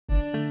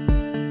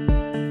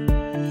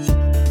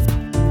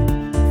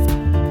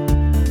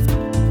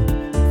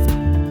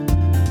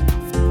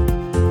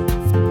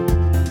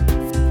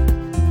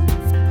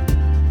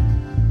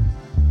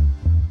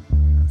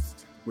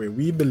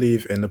we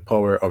believe in the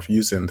power of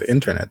using the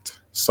internet,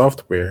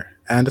 software,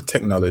 and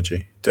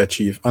technology to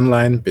achieve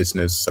online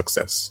business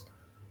success.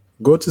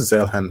 Go to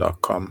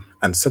Zelhan.com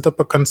and set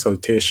up a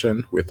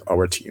consultation with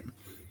our team.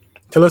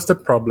 Tell us the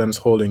problems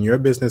holding your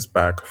business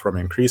back from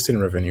increasing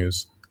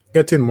revenues,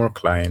 getting more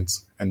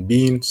clients, and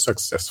being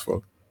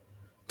successful.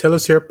 Tell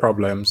us your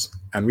problems,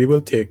 and we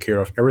will take care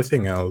of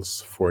everything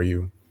else for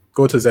you.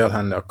 Go to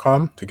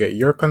Zelhan.com to get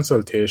your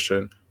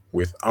consultation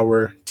with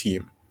our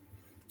team.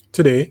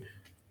 Today,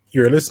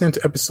 you're listening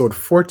to episode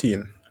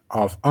 14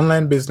 of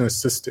Online Business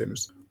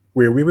Systems,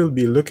 where we will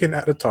be looking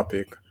at the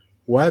topic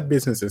Why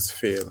Businesses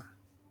Fail,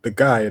 the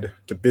guide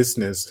to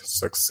business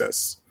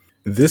success.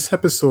 This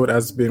episode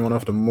has been one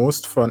of the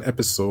most fun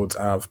episodes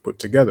I've put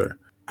together.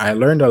 I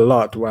learned a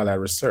lot while I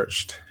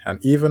researched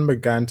and even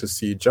began to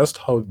see just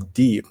how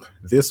deep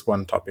this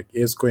one topic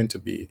is going to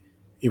be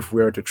if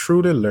we are to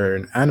truly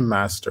learn and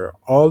master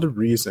all the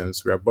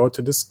reasons we're about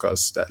to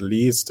discuss that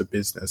leads to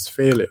business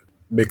failure.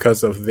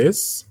 Because of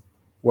this,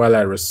 while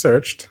I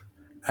researched,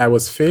 I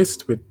was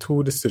faced with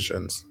two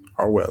decisions.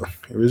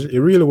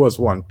 It really was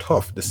one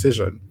tough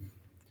decision.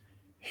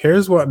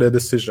 Here's what the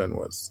decision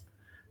was.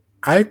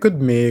 I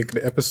could make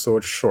the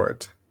episode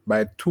short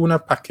by tuna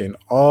packing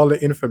all the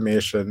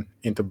information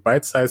into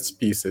bite-sized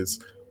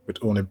pieces with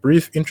only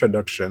brief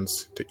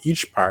introductions to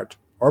each part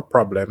or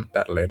problem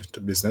that led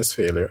to business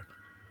failure.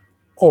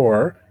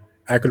 Or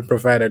I could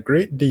provide a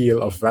great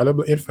deal of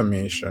valuable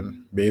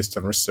information based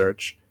on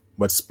research,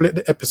 but split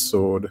the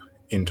episode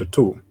into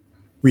two.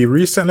 We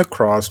recently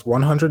crossed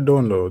 100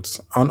 downloads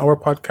on our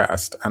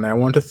podcast, and I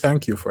want to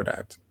thank you for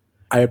that.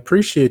 I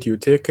appreciate you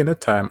taking the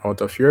time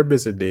out of your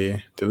busy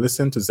day to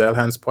listen to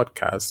Zelhan's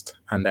podcast,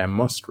 and I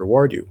must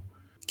reward you.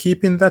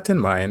 Keeping that in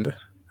mind,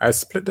 I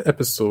split the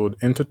episode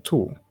into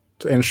two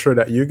to ensure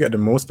that you get the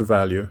most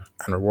value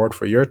and reward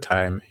for your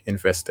time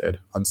invested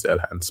on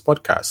Zelhan's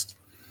podcast.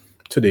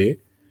 Today,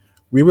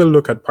 we will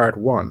look at part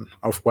one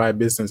of why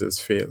businesses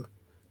fail,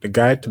 the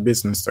guide to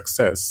business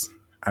success,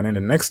 and in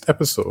the next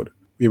episode,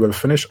 we will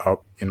finish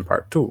up in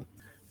part two.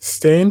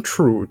 Staying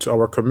true to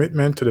our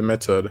commitment to the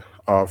method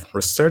of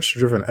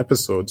research-driven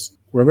episodes,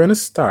 we're going to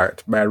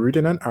start by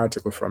reading an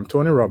article from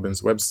Tony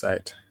Robbins'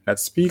 website that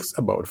speaks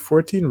about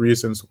 14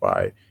 reasons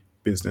why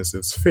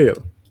businesses fail.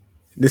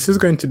 This is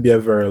going to be a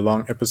very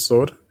long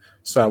episode,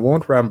 so I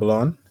won't ramble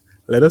on.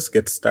 Let us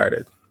get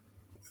started.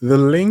 The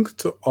link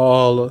to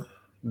all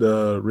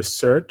the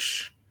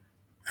research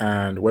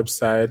and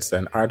websites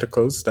and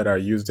articles that are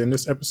used in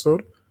this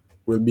episode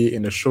will be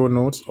in the show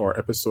notes or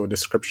episode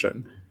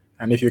description.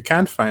 And if you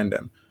can't find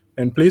them,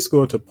 then please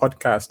go to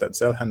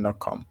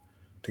podcast.zelhan.com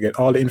to get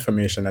all the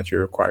information that you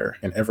require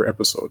in every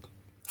episode.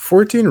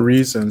 14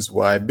 reasons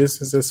why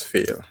businesses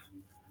fail.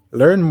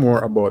 Learn more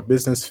about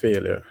business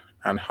failure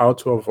and how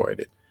to avoid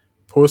it.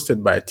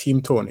 Posted by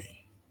Team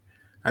Tony.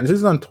 And this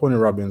is on Tony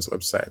Robbins'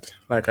 website.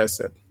 Like I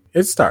said,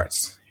 it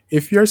starts.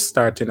 If you're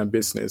starting a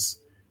business,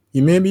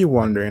 you may be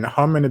wondering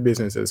how many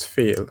businesses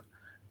fail,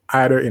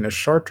 either in the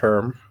short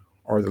term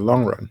or the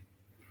long run.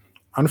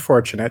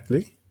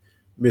 Unfortunately,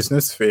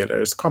 business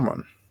failure is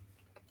common.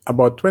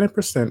 About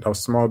 20% of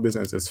small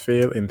businesses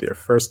fail in their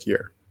first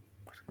year.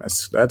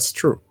 That's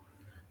true.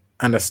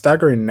 And a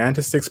staggering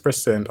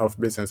 96% of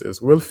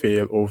businesses will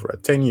fail over a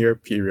 10-year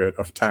period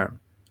of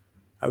time.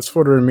 As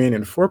for the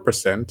remaining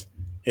 4%,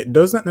 it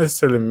doesn't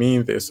necessarily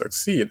mean they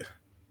succeed.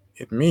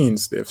 It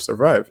means they've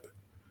survived.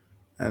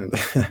 And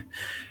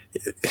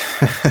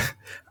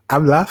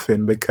I'm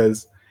laughing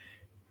because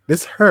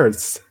this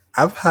hurts.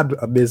 I've had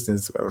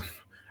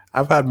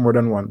more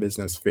than one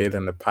business fail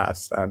in the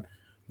past. And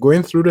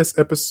going through this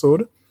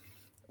episode,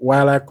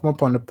 while I come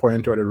upon the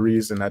point or the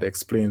reason that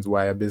explains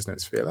why a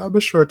business failed, I'll be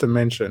sure to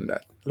mention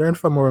that. Learn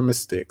from our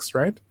mistakes,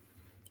 right?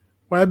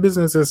 Why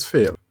businesses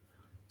fail.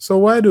 So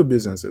why do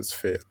businesses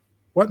fail?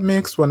 What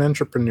makes one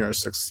entrepreneur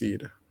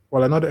succeed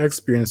while another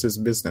experiences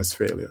business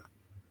failure?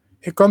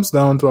 It comes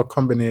down to a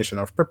combination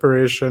of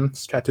preparation,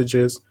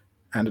 strategies,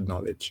 and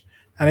knowledge.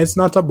 And it's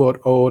not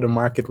about, the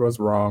market was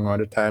wrong or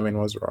the timing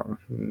was wrong.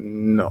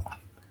 No.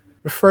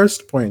 The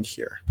first point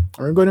here,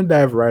 we're going to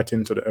dive right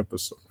into the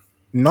episode.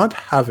 Not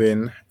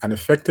having an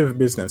effective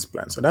business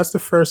plan. So that's the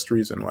first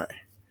reason why.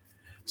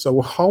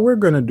 So how we're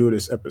going to do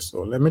this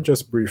episode, let me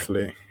just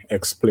briefly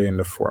explain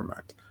the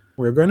format.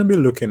 We're going to be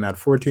looking at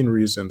 14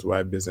 reasons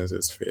why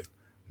businesses fail.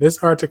 This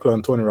article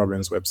on Tony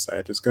Robbins'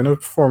 website is going to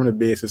form the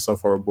basis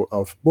of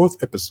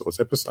both episodes,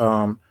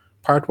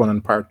 part one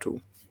and part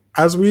two.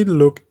 As we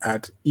look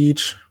at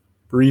each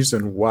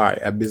reason why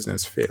a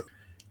business fails,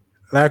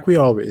 like we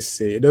always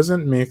say, it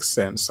doesn't make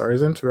sense or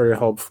isn't very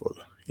helpful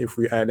if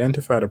we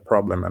identify the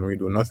problem and we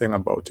do nothing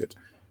about it.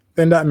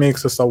 Then that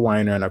makes us a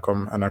whiner and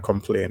a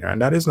complainer,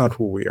 and that is not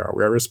who we are.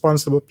 We are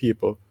responsible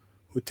people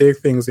who take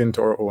things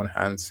into our own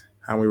hands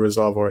and we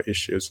resolve our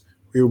issues.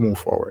 We will move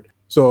forward.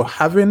 So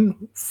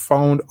having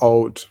found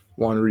out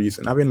one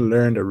reason, having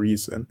learned a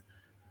reason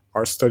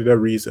or studied a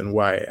reason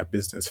why a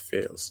business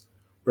fails,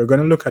 we're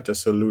going to look at a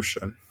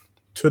solution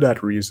to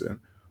that reason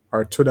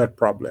or to that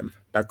problem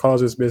that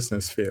causes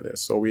business failure.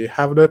 So we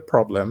have the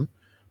problem,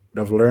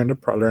 We've learned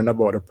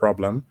about the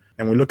problem,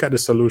 and we look at the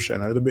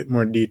solution a little bit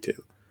more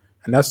detail.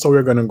 And that's how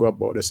we're going to go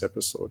about this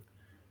episode.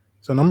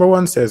 So number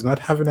one says not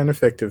having an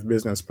effective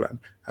business plan.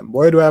 And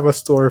boy, do I have a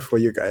story for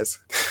you guys.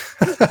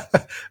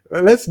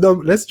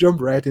 Let's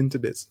jump right into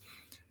this.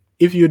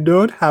 If you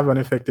don't have an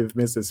effective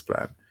business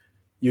plan,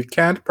 you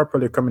can't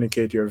properly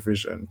communicate your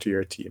vision to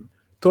your team.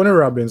 Tony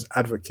Robbins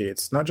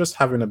advocates not just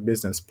having a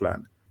business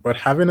plan, but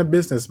having a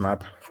business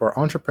map for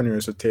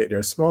entrepreneurs to take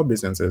their small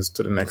businesses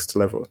to the next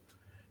level.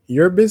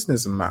 Your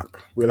business map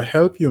will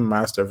help you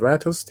master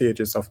vital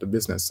stages of the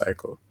business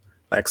cycle,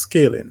 like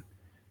scaling.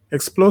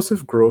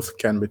 Explosive growth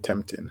can be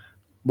tempting,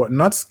 but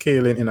not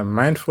scaling in a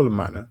mindful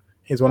manner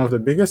is one of the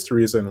biggest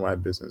reasons why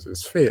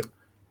businesses fail.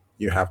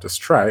 You have to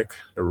strike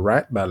the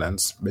right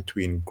balance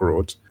between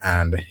growth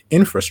and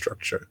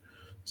infrastructure.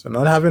 So,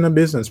 not having a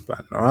business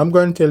plan. Now, I'm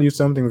going to tell you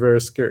something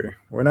very scary.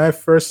 When I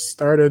first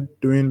started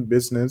doing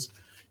business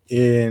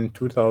in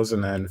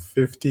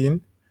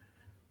 2015,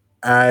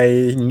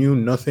 I knew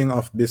nothing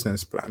of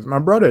business plans. My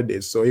brother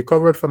did, so he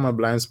covered for my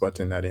blind spot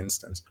in that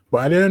instance. But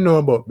I didn't know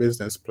about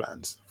business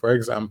plans. For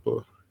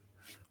example,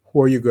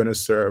 who are you going to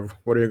serve?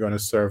 What are you going to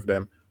serve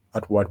them?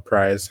 At what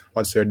price?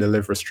 What's your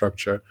delivery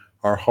structure?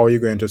 Or how are you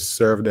going to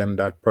serve them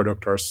that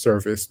product or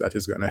service that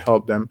is going to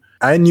help them?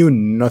 I knew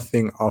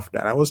nothing of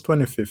that. I was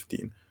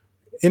 2015.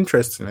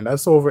 Interestingly,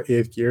 that's over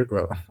 8 years,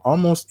 well,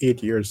 almost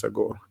 8 years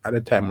ago at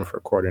the time of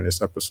recording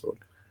this episode.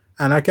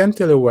 And I can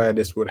tell you why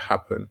this would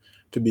happen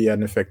to be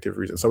an effective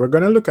reason. So we're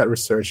going to look at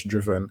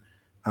research-driven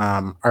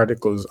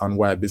articles on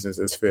why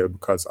businesses fail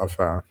because of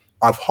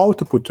how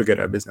to put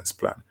together a business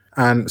plan.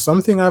 And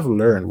something I've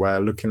learned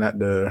while looking at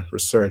the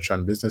research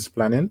on business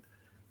planning,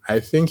 I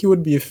think it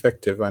would be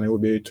effective and it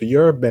would be to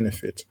your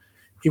benefit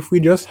if we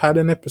just had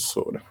an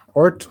episode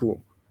or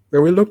two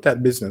where we looked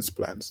at business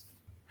plans.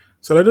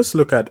 So let us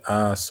look at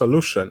a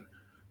solution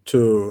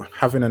to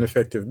having an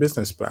effective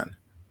business plan.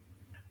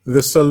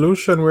 The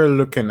solution we're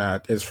looking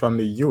at is from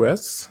the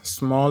US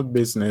Small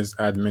Business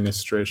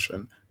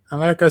Administration. And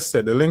like I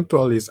said, the link to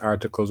all these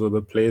articles will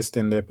be placed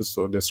in the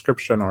episode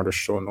description or the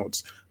show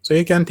notes. So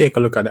you can take a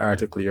look at the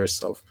article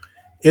yourself.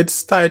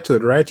 It's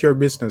titled Write Your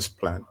Business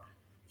Plan.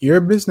 Your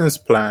business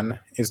plan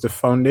is the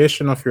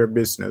foundation of your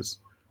business.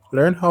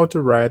 Learn how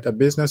to write a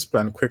business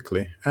plan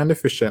quickly and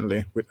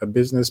efficiently with a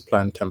business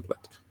plan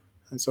template.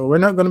 And so we're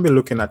not going to be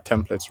looking at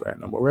templates right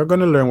now, but we're going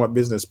to learn what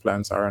business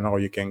plans are and how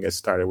you can get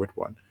started with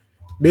one.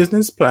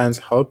 Business plans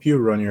help you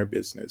run your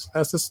business.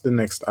 That's just the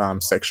next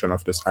section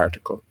of this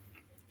article.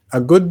 A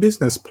good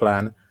business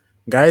plan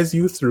guides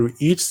you through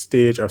each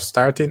stage of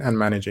starting and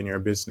managing your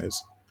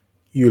business.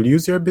 You'll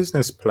use your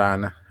business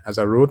plan as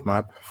a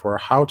roadmap for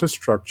how to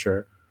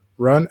structure,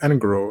 run, and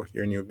grow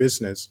your new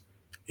business.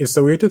 It's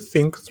a way to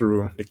think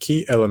through the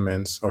key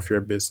elements of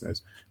your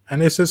business.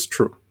 And this is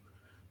true.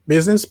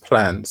 Business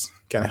plans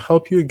can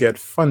help you get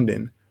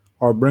funding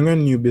or bring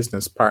in new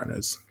business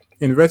partners.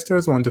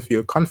 Investors want to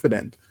feel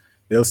confident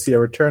they'll see a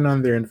return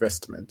on their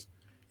investment.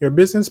 Your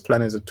business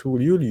plan is a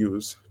tool you'll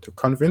use to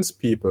convince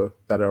people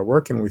that are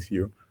working with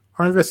you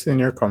or investing in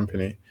your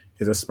company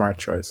is a smart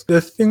choice.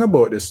 The thing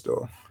about this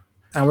though,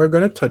 and we're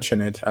going to touch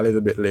on it a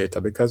little bit later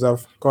because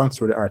I've gone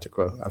through the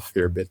article a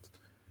fair bit.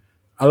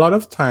 A lot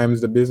of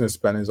times the business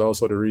plan is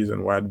also the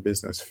reason why the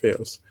business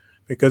fails.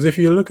 Because if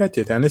you look at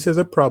it, and this is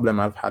a problem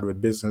I've had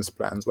with business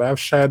plans, where I've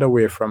shied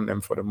away from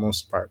them for the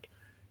most part.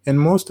 In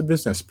most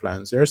business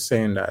plans, they're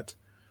saying that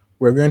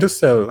we're going to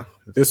sell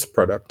this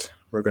product,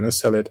 we're going to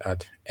sell it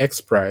at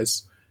X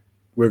price,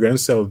 we're going to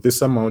sell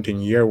this amount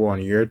in year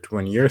 1, year 2,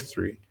 and year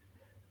 3.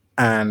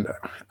 And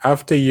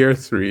after year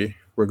 3,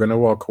 we're going to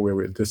walk away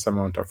with this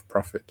amount of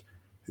profit.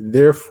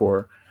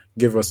 Therefore,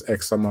 give us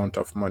X amount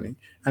of money.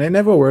 And it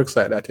never works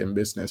like that in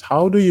business.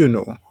 How do you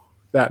know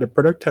that the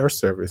product or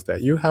service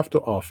that you have to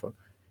offer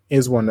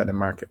is one that the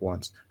market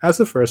wants? That's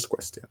the first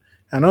question.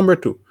 And number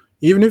 2,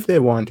 even if they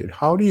want it,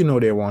 how do you know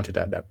they want it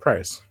at that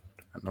price?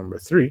 And number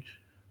 3,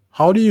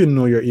 how do you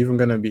know you're even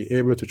going to be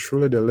able to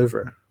truly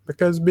deliver?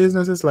 Because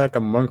business is like a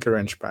monkey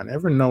wrench pan.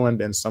 Every now and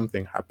then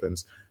something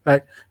happens.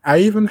 Like I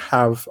even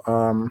have,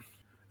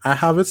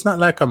 it's not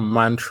like a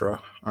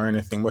mantra or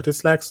anything, but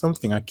it's like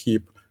something I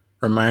keep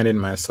reminding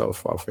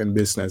myself of in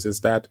business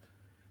is that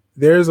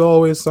there's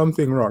always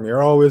something wrong.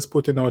 You're always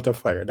putting out a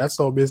fire. That's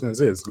how business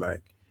is.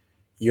 Like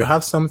you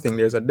have something,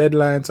 there's a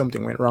deadline,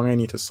 something went wrong, I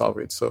need to solve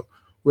it. So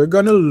we're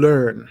going to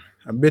learn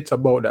a bit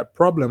about that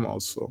problem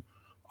also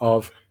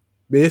of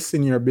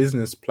basing your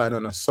business plan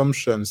on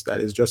assumptions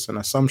that is just an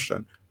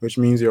assumption, which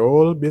means your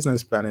whole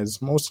business plan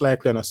is most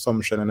likely an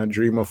assumption and a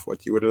dream of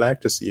what you would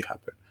like to see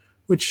happen,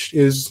 which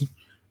is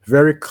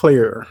very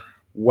clear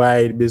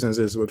why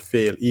businesses would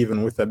fail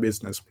even with a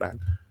business plan.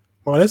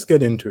 Well, let's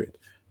get into it.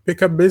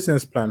 Pick a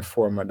business plan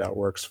format that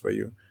works for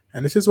you.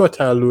 And this is what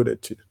I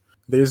alluded to.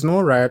 There is no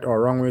right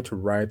or wrong way to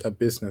write a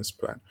business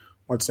plan.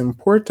 What's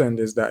important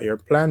is that your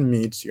plan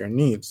meets your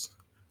needs.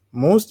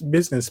 Most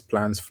business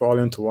plans fall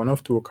into one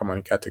of two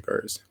common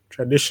categories,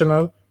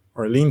 traditional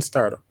or lean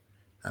startup.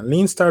 And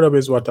lean startup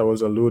is what I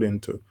was alluding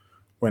to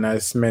when I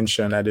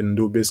mentioned I didn't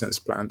do business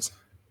plans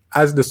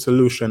as the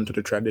solution to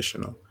the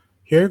traditional.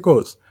 Here it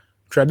goes.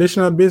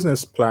 Traditional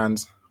business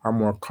plans are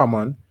more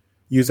common,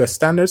 use a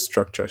standard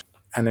structure,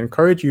 and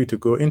encourage you to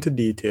go into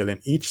detail in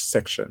each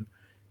section.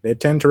 They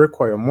tend to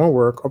require more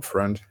work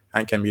upfront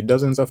and can be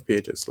dozens of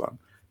pages long.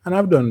 And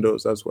I've done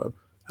those as well.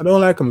 I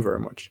don't like them very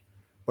much.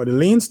 But the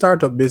lean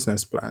startup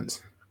business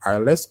plans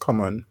are less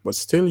common but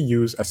still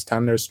use a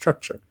standard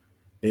structure.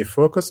 They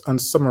focus on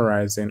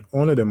summarizing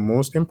only the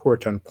most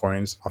important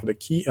points of the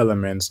key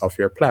elements of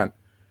your plan.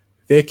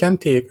 They can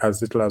take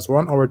as little as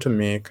 1 hour to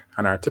make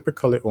and are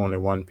typically only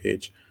one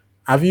page.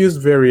 I've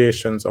used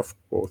variations of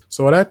both.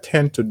 So what I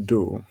tend to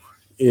do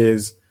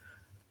is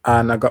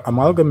an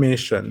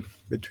amalgamation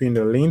between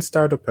the lean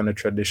startup and the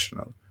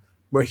traditional.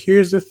 But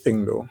here's the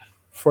thing though,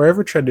 for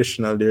every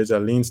traditional, there's a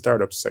lean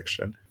startup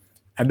section.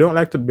 I don't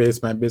like to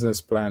base my business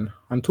plan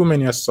on too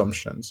many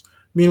assumptions.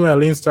 Meanwhile,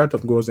 lean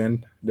startup goes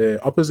in the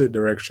opposite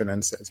direction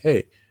and says,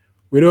 hey,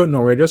 we don't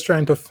know, we're just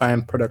trying to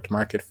find product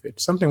market fit,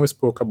 something we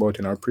spoke about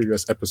in our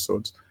previous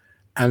episodes.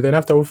 And then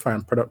after we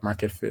find product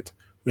market fit,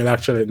 we'll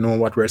actually know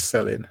what we're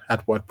selling,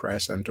 at what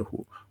price and to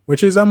who,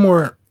 which is a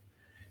more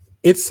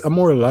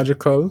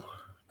logical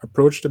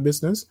approach to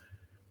business.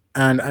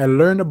 And I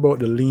learned about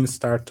the lean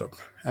startup.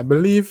 I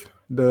believe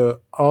the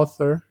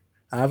author,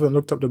 I haven't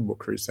looked up the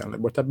book recently,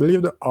 but I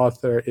believe the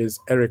author is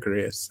Eric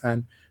Ries.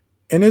 And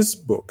in his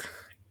book,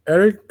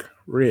 Eric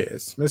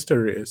Ries,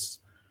 Mr. Ries,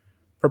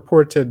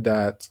 purported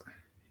that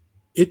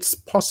it's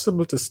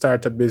possible to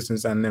start a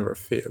business and never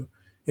fail.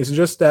 It's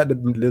just that the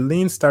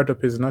lean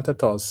startup is not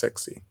at all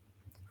sexy.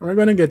 We're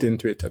going to get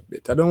into it a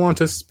bit. I don't want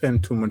to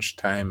spend too much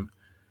time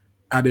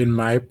adding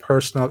my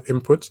personal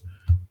input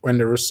when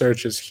the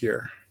research is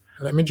here.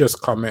 Let me just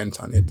comment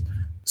on it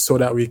so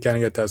that we can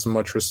get as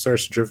much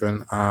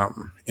research-driven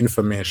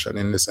information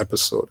in this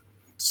episode.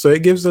 So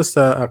it gives us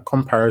a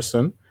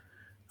comparison.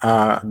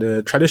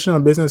 The traditional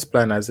business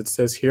plan, as it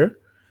says here,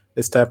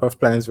 this type of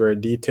plan is very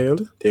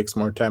detailed, takes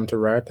more time to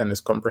write, and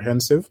is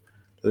comprehensive.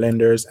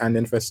 Lenders and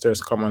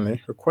investors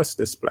commonly request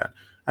this plan.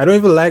 I don't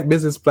even like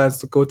business plans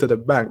to go to the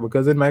bank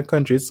because in my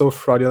country it's so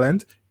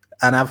fraudulent.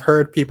 And I've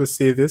heard people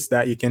say this,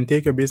 that you can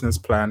take your business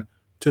plan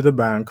to the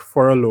bank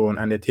for a loan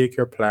and they take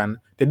your plan.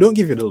 They don't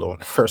give you the loan,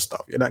 first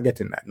off. You're not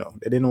getting that, no.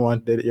 They didn't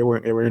want, you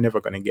were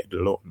never going to get the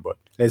loan. But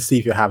let's see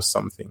if you have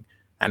something.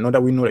 And now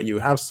that we know that you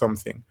have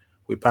something,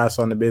 we pass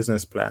on the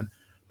business plan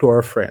to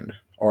our friend,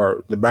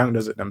 or the bank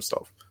does it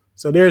themselves.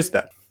 So there's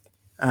that.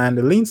 And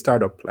the lean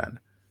startup plan.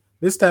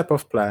 This type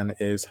of plan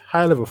is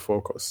high-level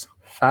focus,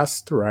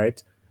 fast to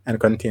write, and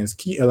contains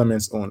key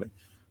elements only.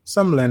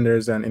 Some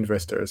lenders and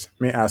investors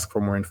may ask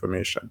for more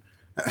information.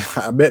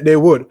 I bet they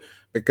would,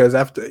 because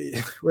after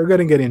we're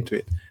going to get into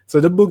it. So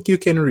the book you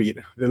can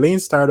read, The Lean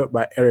Startup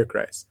by Eric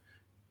Ries.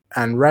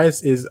 And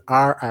Ries is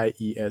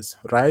R-I-E-S.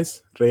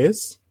 Ries?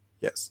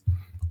 Yes.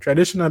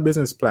 Traditional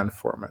business plan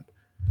format.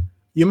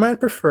 You might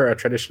prefer a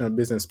traditional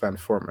business plan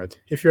format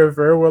if you're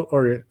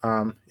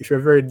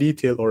very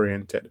detail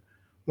oriented,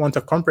 want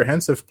a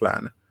comprehensive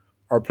plan,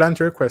 or plan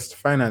to request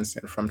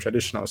financing from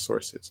traditional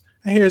sources.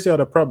 And here's the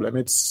other problem.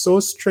 It's so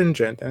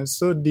stringent and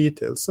so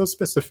detailed, so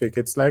specific.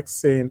 It's like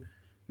saying,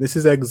 this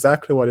is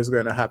exactly what is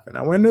going to happen.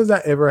 And when does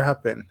that ever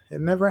happen? It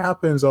never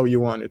happens how you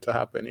want it to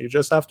happen. You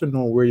just have to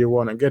know where you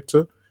want to get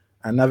to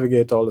and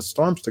navigate all the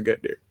storms to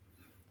get there.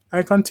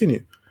 I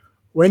continue.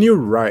 When you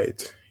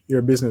write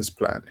your business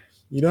plan,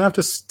 you don't have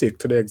to stick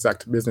to the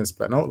exact business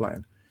plan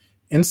outline.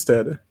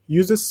 Instead,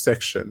 use the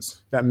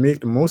sections that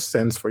make the most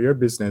sense for your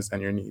business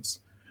and your needs.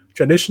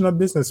 Traditional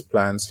business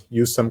plans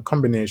use some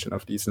combination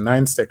of these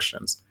 9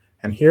 sections,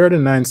 and here are the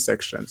 9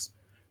 sections: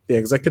 the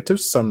executive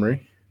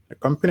summary, the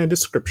company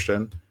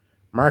description,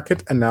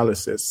 market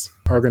analysis,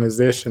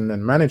 organization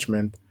and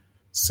management,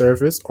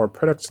 service or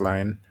product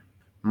line,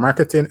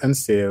 marketing and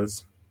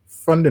sales,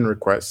 funding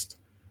request,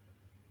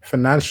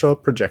 financial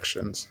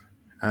projections,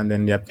 and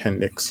then the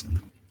appendix.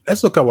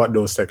 Let's look at what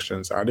those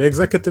sections are. The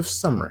executive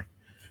summary.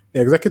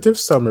 The executive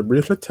summary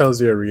briefly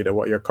tells your reader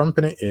what your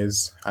company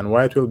is and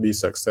why it will be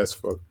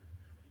successful.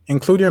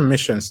 Include your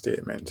mission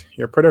statement,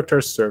 your product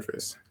or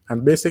service,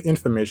 and basic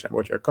information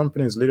about your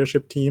company's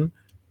leadership team,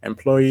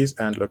 employees,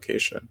 and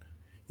location.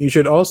 You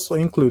should also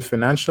include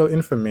financial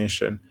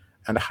information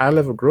and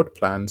high-level growth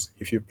plans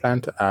if you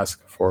plan to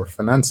ask for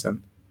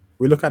financing.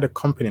 We look at the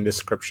company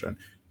description.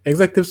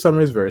 Executive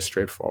summary is very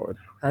straightforward,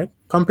 right?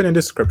 Company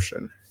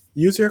description.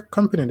 Use your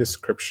company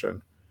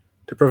description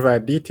to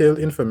provide detailed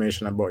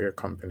information about your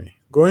company.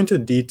 Go into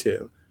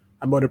detail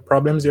about the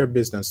problems your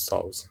business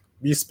solves.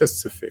 Be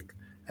specific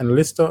and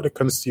list out the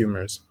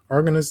consumers,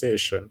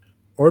 organization,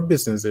 or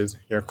businesses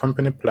your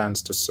company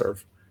plans to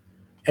serve.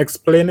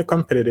 Explain the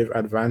competitive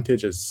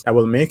advantages that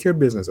will make your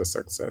business a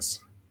success.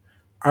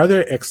 Are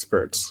there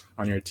experts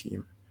on your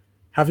team?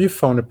 Have you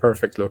found the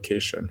perfect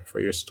location for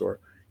your store?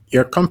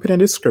 Your company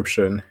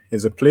description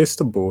is a place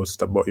to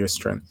boast about your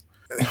strength.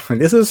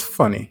 This is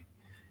funny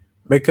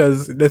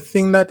because the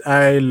thing that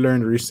I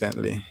learned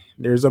recently,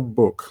 there's a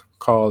book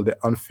called The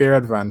Unfair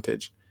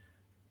Advantage.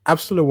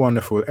 Absolutely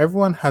wonderful.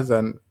 Everyone has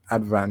an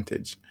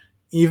advantage,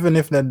 even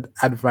if that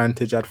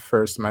advantage at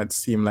first might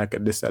seem like a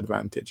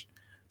disadvantage.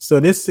 So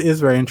this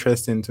is very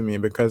interesting to me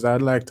because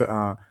I'd like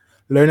to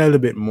learn a little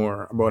bit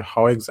more about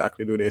how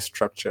exactly do they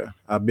structure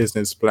a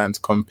business plan's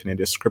company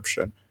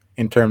description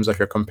in terms of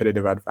your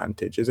competitive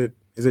advantage. Is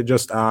it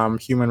just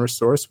human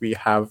resource? We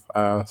have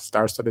a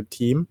star-studded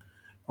team,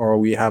 or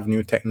we have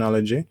new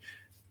technology.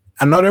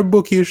 Another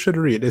book you should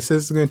read. This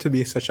is going to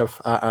be such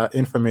a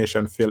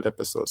information-filled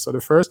episode. So the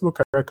first book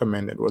I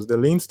recommended was The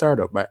Lean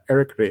Startup by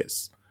Eric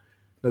Ries.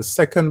 The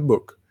second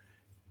book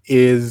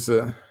is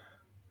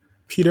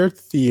Peter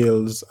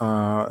Thiel's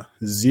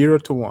Zero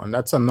to One.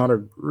 That's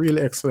another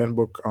really excellent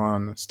book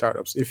on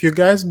startups. If you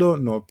guys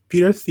don't know,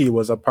 Peter Thiel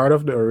was a part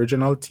of the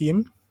original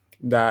team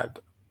that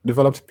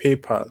developed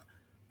PayPal,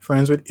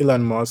 friends with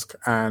Elon Musk,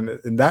 and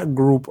that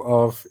group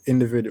of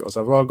individuals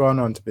have all gone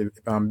on to be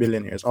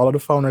billionaires. All of the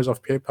founders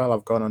of PayPal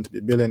have gone on to be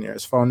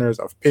billionaires. Founders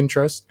of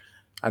Pinterest,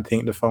 I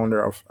think the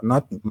founder of,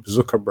 not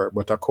Zuckerberg,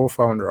 but a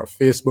co-founder of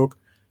Facebook.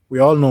 We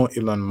all know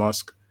Elon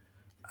Musk.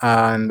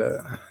 And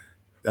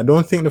I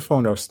don't think the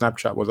founder of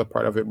Snapchat was a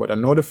part of it, but I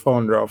know the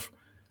founder of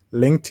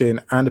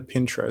LinkedIn and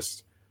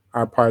Pinterest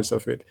are parts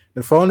of it.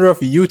 The founder of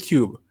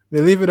YouTube,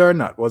 believe it or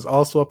not, was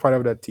also a part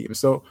of that team.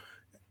 So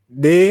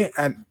they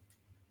and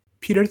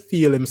Peter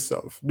Thiel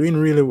himself doing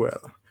really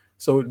well.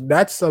 So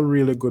that's a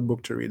really good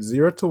book to read.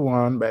 Zero to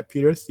One by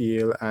Peter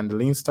Thiel and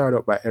Lean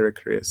Startup by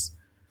Eric Ries.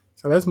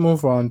 So let's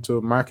move on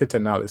to market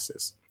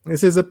analysis.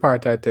 This is the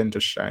part I tend to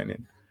shine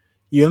in.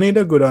 You'll need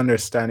a good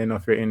understanding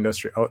of your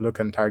industry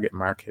outlook and target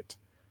market.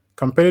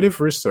 Competitive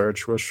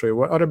research will show you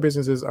what other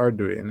businesses are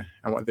doing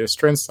and what their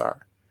strengths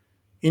are.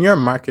 In your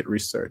market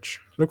research,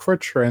 look for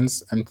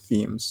trends and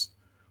themes.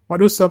 What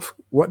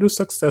do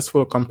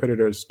successful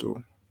competitors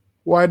do?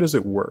 Why does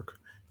it work?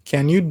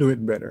 Can you do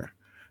it better?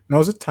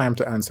 Now's the time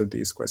to answer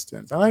these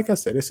questions. And like I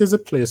said, this is a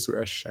place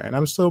where I shine.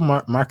 I'm so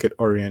market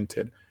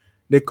oriented.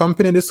 The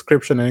company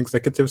description and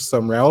executive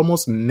summary, I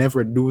almost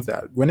never do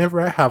that.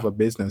 Whenever I have a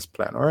business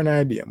plan or an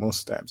idea,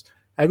 most times,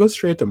 I go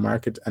straight to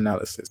market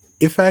analysis.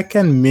 If I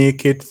can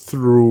make it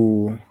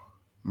through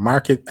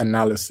market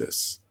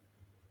analysis,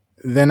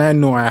 then I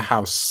know I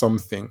have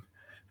something.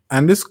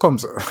 And this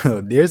comes,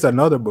 there's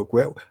another book.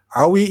 Well,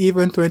 are we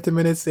even 20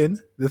 minutes in?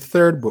 The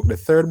third book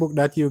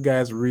that you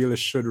guys really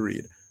should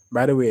read.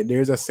 By the way,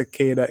 there's a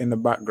cicada in the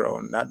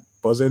background, that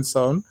buzzing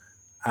sound.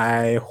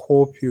 I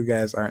hope you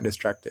guys aren't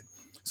distracted.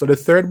 So the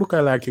third book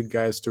I like you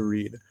guys to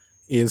read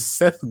is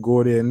Seth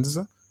Godin's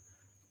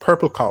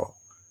Purple Cow.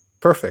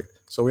 Perfect.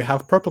 So we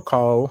have Purple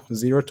Cow,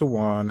 Zero to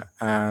One,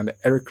 and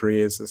Eric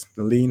Ries'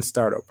 Lean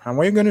Startup. And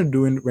what you're going to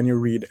do when you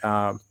read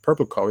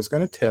Purple Cow is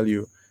going to tell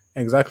you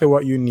exactly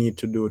what you need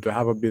to do to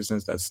have a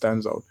business that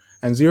stands out.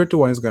 And Zero to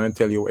One is going to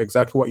tell you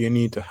exactly what you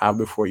need to have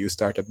before you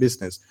start a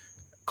business,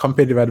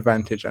 competitive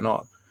advantage and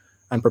all,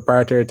 and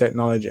proprietary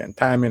technology and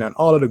timing and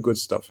all of the good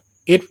stuff.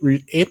 8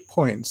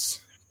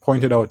 points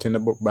pointed out in the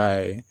book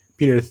by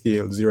Peter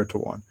Thiel, Zero to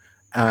One,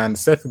 and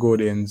Seth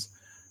Godin's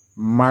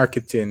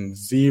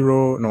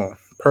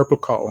Purple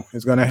Cow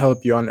is going to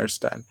help you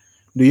understand.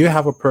 Do you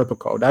have a purple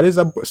cow? That is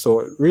a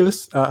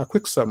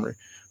quick summary.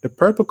 The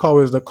purple cow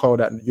is the cow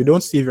that you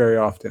don't see very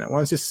often. And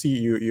once you see,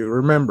 you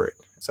remember it.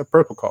 It's a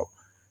purple cow.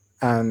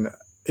 And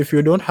if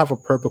you don't have a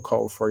purple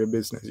cow for your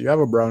business, you have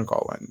a brown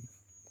cow. And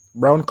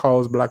brown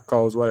cows, black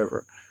cows,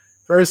 whatever,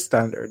 very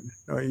standard.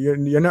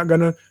 You're not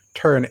going to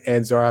turn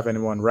heads or have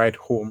anyone write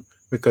home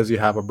because you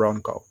have a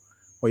brown cow.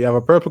 Well, you have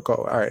a purple cow.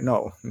 All right,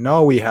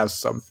 now we have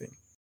something.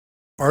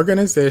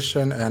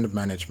 Organization and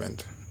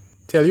management.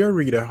 Tell your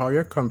reader how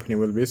your company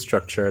will be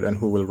structured and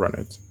who will run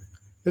it.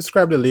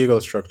 Describe the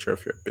legal structure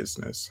of your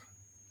business,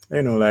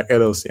 like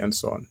LLC and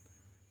so on.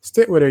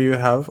 State whether you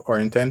have or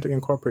intend to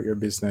incorporate your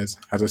business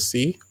as a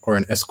C or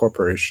an S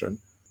corporation.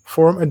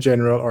 Form a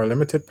general or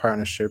limited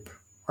partnership,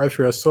 or if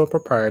you're a sole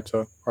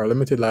proprietor or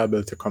limited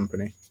liability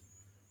company.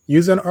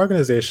 Use an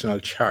organizational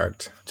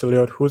chart to lay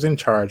out who's in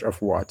charge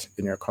of what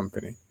in your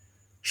company.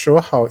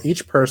 Show how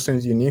each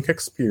person's unique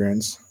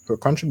experience will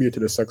contribute to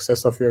the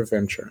success of your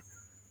venture.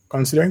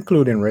 Consider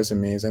including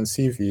resumes and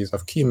CVs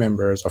of key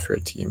members of your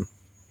team.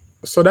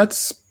 So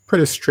that's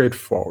pretty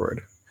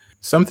straightforward.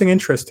 Something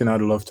interesting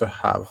I'd love to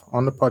have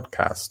on the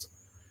podcast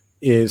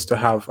is to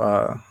have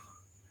a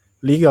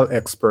legal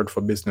expert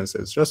for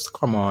businesses just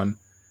come on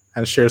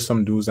and share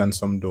some do's and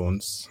some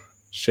don'ts,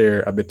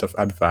 share a bit of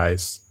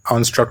advice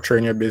on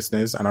structuring your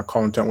business. An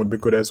accountant would be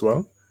good as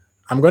well.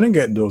 I'm going to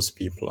get those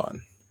people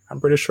on. I'm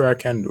pretty sure I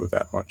can do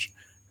that much.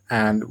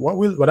 And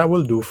what I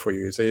will do for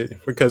you is,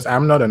 because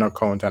I'm not an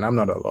accountant, I'm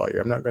not a lawyer,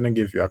 I'm not going to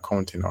give you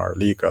accounting or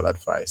legal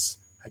advice.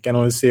 I can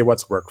only say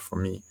what's worked for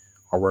me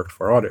or worked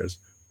for others.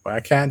 But I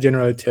can't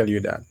generally tell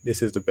you that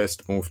this is the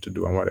best move to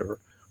do and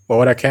whatever. But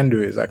what I can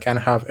do is I can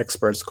have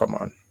experts come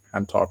on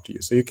and talk to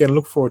you. So you can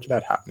look forward to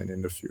that happening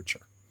in the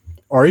future.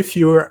 Or if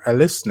you're a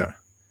listener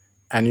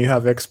and you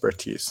have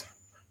expertise,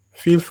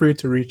 feel free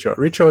to reach out.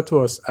 Reach out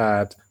to us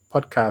at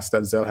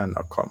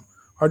podcast@zelhan.com.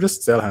 Or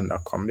just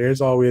zelhan.com. There's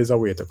always a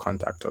way to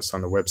contact us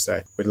on the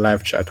website with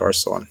live chat or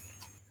so on.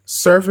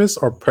 Service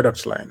or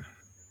product line.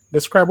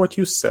 Describe what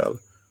you sell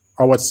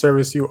or what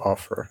service you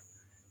offer.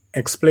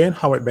 Explain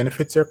how it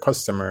benefits your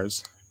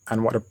customers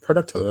and what the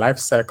product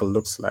lifecycle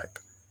looks like.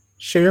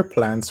 Share your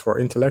plans for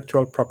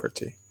intellectual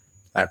property,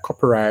 like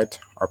copyright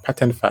or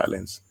patent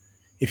filings.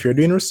 If you're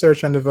doing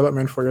research and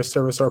development for your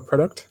service or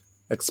product,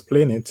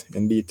 explain it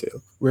in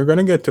detail. We're going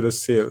to get to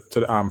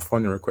the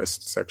funding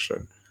request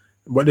section,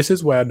 but this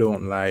is why I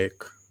don't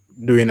like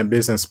doing a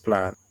business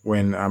plan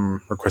when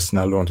I'm requesting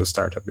a loan to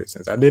start a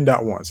business. I did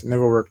that once. It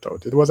never worked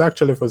out. It was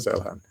actually for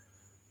Zelhan.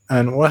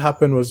 And what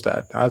happened was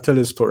that I'll tell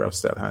you the story of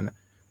Zelhan.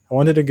 I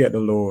wanted to get the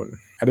loan.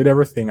 I did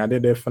everything. I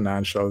did the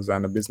financials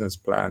and the business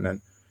plan,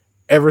 and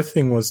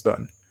everything was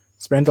done.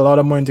 Spent a lot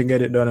of money to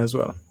get it done as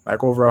well,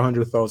 like over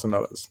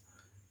 $100,000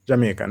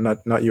 Jamaican,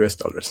 not US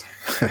dollars.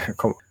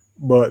 Come on.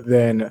 But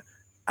then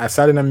I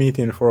sat in a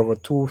meeting for over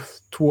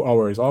two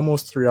hours,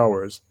 almost 3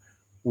 hours,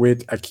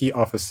 with a key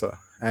officer,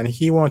 and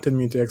he wanted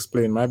me to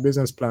explain my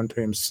business plan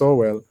to him so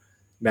well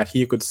that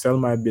he could sell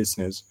my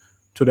business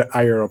to the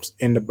higher ups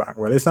in the bank.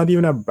 Well, it's not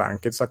even a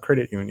bank, it's a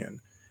credit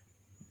union.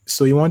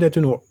 So he wanted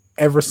to know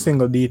every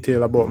single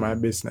detail about my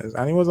business.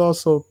 And he was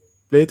also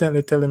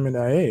blatantly telling me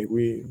that, hey,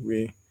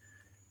 we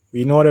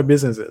know other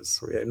businesses,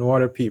 we know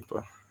other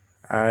people.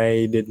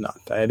 I did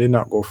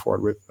not go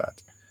forward with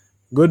that.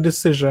 Good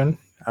decision,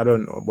 I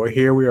don't know. But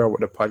here we are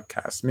with the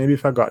podcast. Maybe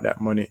if I got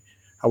that money,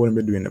 I wouldn't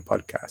be doing the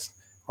podcast.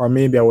 Or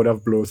maybe I would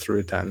have blown through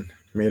it and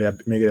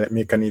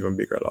make an even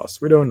bigger loss.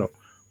 We don't know.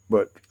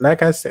 But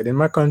like I said, in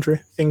my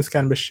country, things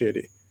can be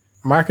shady.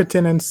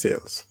 Marketing and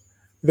sales.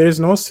 There is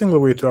no single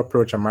way to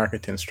approach a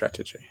marketing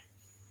strategy.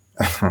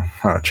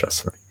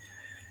 Trust me.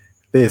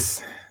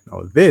 This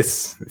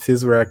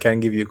is where I can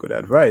give you good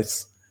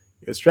advice.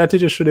 Your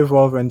strategy should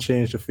evolve and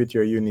change to fit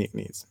your unique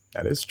needs.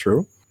 That is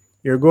true.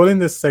 Your goal in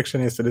this section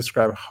is to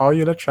describe how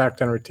you'll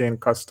attract and retain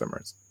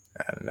customers.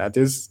 And that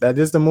is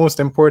the most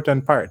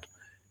important part.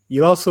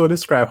 You'll also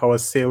describe how a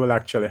sale will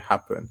actually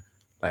happen.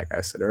 Like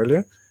I said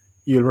earlier,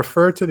 you'll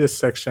refer to this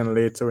section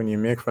later when you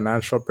make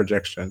financial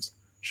projections.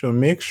 So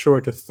make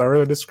sure to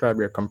thoroughly describe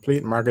your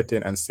complete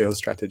marketing and sales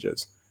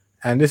strategies.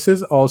 And this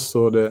is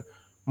also the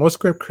most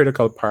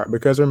critical part,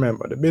 because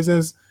remember, the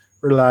business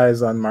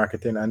relies on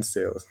marketing and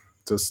sales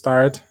to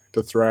start,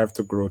 to thrive,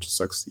 to grow, to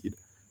succeed.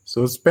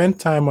 So spend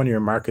time on your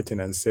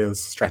marketing and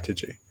sales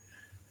strategy.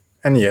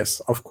 And yes,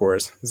 of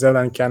course,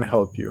 Zelhan can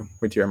help you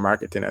with your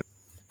marketing and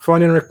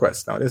funding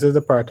requests. Now, this is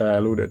the part I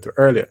alluded to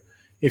earlier.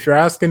 If you're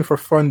asking for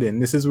funding,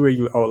 this is where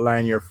you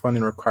outline your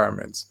funding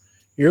requirements.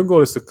 Your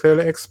goal is to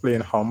clearly explain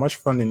how much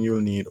funding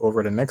you'll need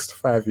over the next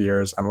 5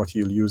 years and what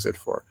you'll use it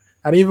for.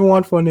 I didn't even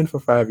want funding for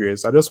 5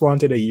 years. I just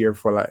wanted a year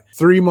for like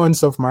 3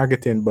 months of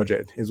marketing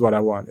budget is what I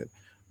wanted.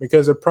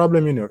 Because the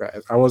problem,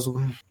 guys,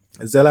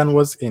 Zelhan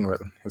was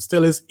it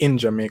still is in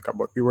Jamaica,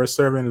 but we were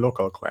serving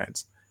local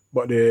clients.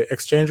 But the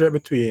exchange rate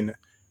between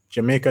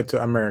Jamaica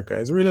to America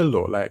is really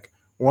low. Like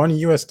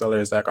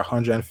 $1 is like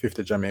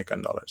 150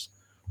 Jamaican dollars.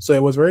 So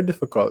it was very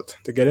difficult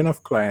to get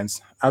enough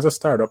clients as a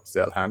startup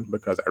Zelhan,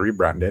 because I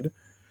rebranded.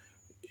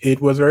 It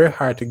was very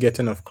hard to get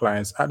enough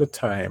clients at the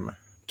time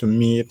to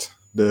meet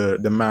the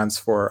demands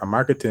for a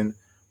marketing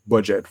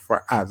budget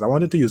for ads. I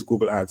wanted to use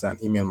Google Ads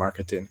and email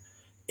marketing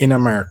in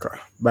America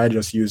by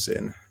just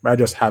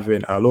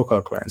having a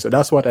local client. So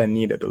that's what I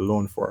needed a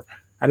loan for.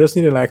 I just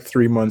needed like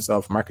 3 months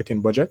of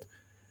marketing budget.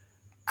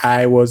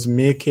 I was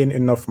making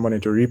enough money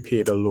to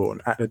repay the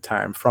loan at the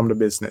time from the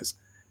business,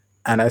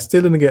 and I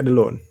still didn't get the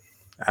loan.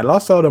 I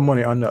lost all the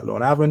money on that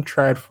loan. I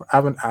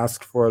haven't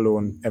asked for a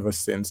loan ever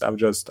since. I've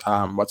just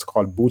what's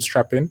called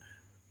bootstrapping,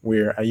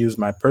 where I use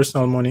my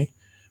personal money,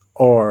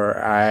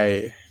 or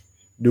I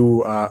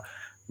do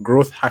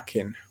growth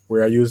hacking,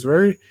 where I use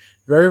very,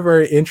 very,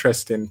 very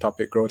interesting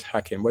topic, growth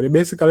hacking. But it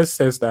basically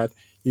says that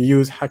you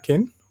use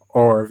hacking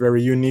or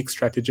very unique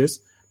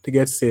strategies to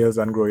get sales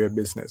and grow your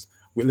business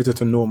with little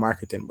to no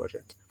marketing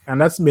budget.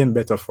 And that's been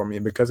better for me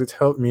because it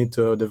helped me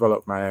to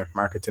develop my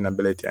marketing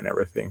ability and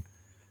everything.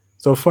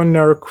 So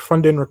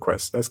funding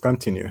requests, let's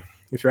continue.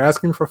 If you're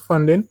asking for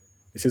funding,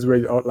 this is where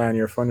you outline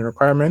your funding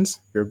requirements.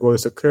 Your goal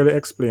is to clearly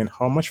explain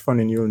how much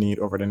funding you'll need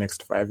over the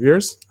next 5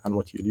 years and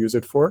what you'll use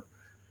it for.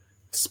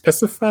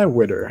 Specify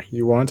whether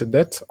you want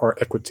debt or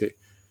equity,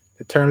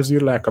 the terms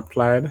you like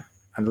applied,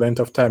 and length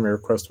of time your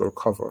request will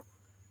cover.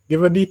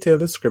 Give a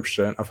detailed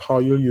description of how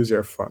you'll use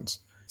your funds.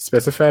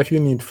 Specify if you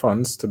need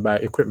funds to buy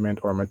equipment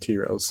or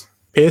materials.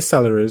 Pay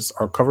salaries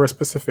or cover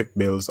specific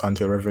bills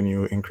until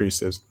revenue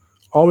increases.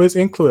 Always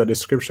include a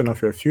description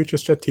of your future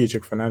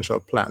strategic financial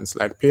plans,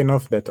 like paying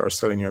off debt or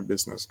selling your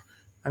business.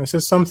 And this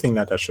is something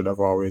that I should have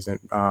always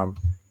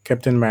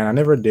kept in mind. I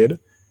never did.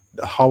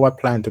 How I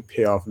plan to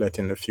pay off debt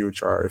in the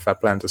future, or if I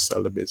plan to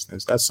sell the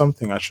business. That's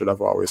something I should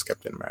have always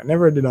kept in mind.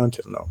 Never did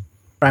until now.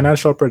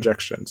 Financial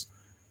projections.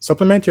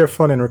 Supplement your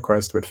funding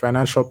request with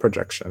financial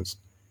projections.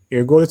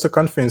 Your goal is to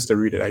convince the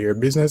reader that your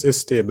business is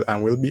stable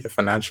and will be a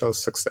financial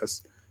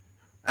success.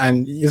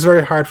 And it's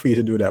very hard for you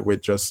to do that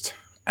with just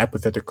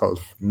hypothetical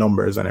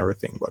numbers and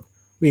everything, but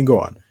we go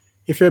on.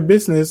 If your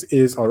business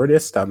is already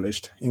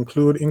established,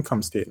 include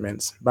income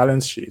statements,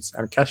 balance sheets,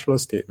 and cash flow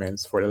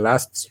statements for the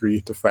last 3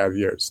 to 5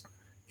 years.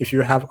 If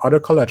you have other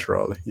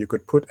collateral you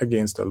could put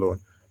against the loan,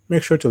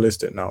 make sure to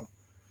list it now.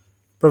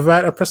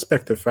 Provide a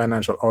prospective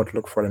financial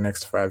outlook for the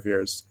next 5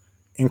 years.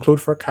 Include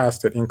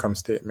forecasted income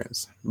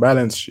statements,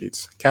 balance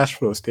sheets, cash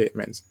flow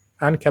statements,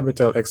 and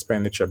capital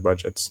expenditure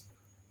budgets.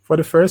 For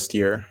the first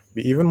year,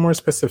 be even more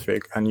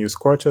specific and use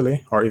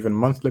quarterly or even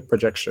monthly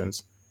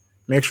projections.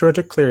 Make sure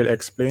to clearly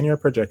explain your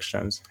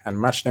projections and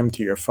match them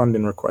to your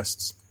funding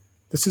requests.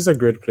 This is a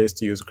great place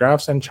to use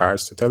graphs and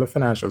charts to tell the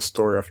financial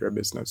story of your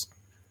business.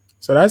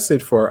 So that's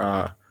it for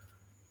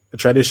the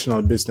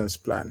traditional business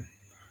plan.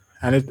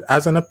 And it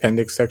has an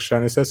appendix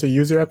section. It says to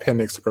use your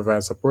appendix to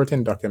provide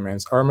supporting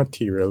documents or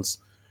materials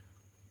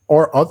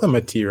or other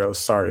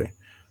materials,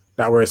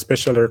 that were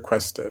especially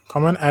requested.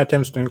 Common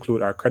items to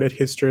include are credit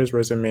histories,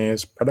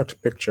 resumes,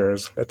 product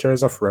pictures,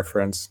 letters of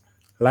reference,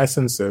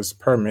 licenses,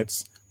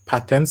 permits,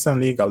 patents, and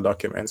legal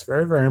documents.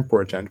 Very, very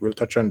important. We'll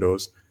touch on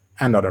those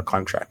and other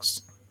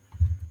contracts.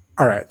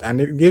 All right, and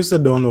it gives the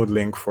download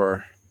link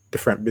for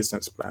different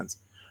business plans.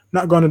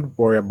 Not going to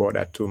worry about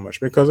that too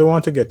much because I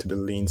want to get to the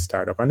lean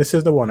startup, and this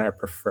is the one I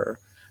prefer.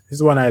 This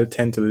is one I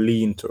tend to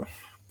lean to,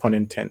 pun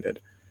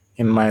intended,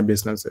 in my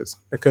businesses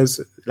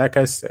because, like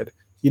I said,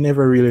 you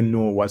never really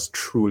know what's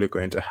truly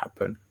going to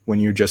happen when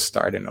you're just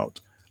starting out.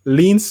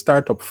 Lean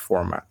startup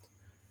format.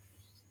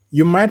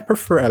 You might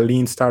prefer a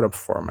lean startup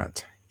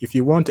format if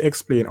you want to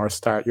explain or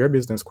start your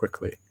business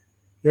quickly.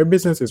 Your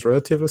business is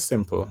relatively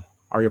simple,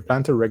 or you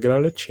plan to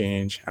regularly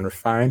change and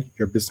refine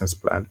your business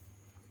plan.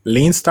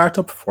 Lean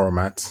startup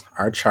formats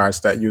are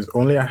charts that use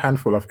only a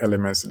handful of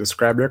elements to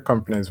describe your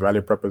company's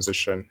value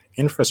proposition,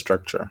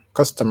 infrastructure,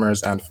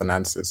 customers, and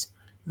finances.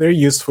 They're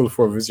useful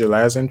for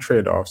visualizing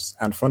trade-offs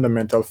and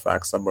fundamental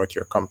facts about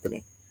your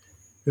company.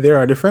 There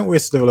are different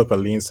ways to develop a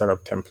lean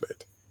startup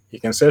template. You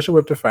can search the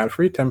web to find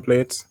free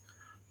templates,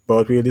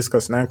 but we'll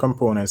discuss 9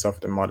 components of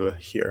the model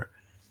here.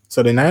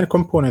 So the 9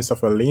 components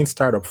of a lean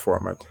startup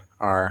format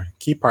are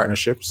key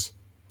partnerships,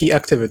 key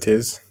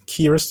activities,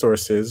 key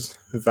resources,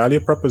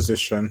 value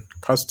proposition,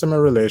 customer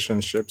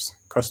relationships,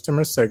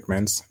 customer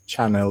segments,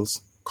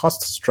 channels,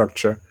 cost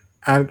structure,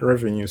 and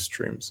revenue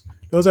streams.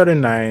 Those are the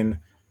 9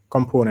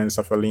 components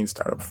of a lean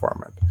startup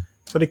format.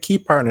 So the key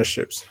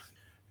partnerships.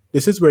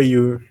 This is where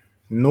you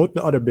note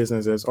the other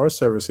businesses or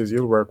services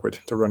you'll work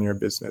with to run your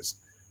business.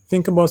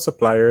 Think about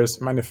suppliers,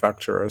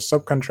 manufacturers,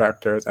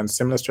 subcontractors, and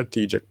similar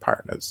strategic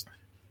partners.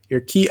 Your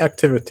key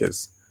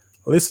activities.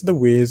 List the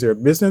ways your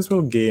business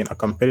will gain a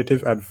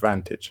competitive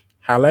advantage.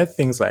 Highlight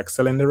things like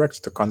selling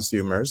direct to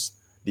consumers,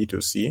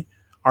 D2C,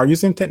 or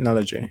using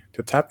technology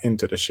to tap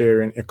into the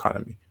sharing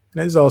economy.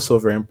 And it is also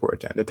very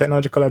important, the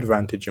technological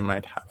advantage you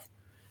might have.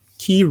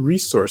 Key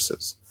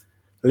resources.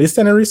 List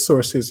any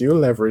resources you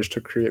leverage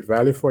to create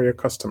value for your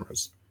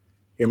customers.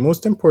 Your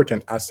most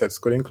important assets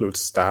could include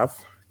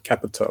staff,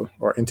 capital,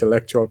 or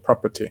intellectual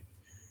property.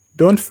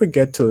 Don't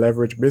forget to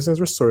leverage business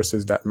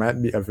resources that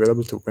might be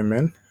available to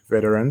women,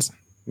 veterans,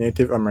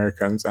 Native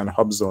Americans, and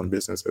hub zone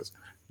businesses.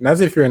 And as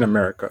if you're in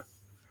America.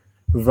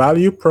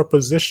 Value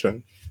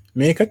proposition.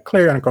 Make a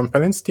clear and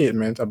compelling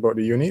statement about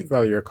the unique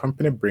value your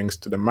company brings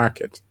to the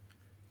market.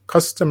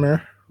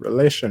 Customer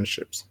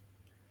relationships.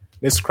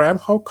 Describe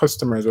how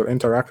customers will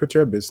interact with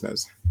your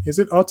business. Is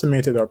it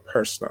automated or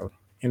personal,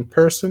 in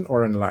person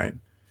or online?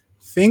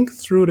 Think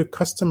through the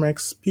customer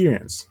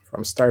experience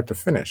from start to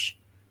finish.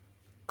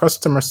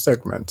 Customer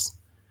segments.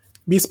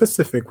 Be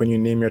specific when you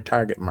name your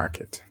target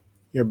market.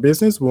 Your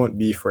business won't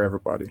be for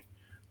everybody,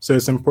 so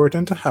it's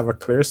important to have a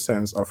clear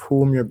sense of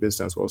whom your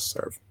business will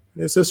serve.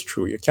 This is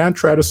true. You can't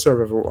try to serve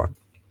everyone.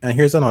 And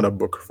here's another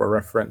book for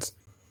reference.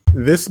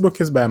 This book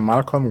is by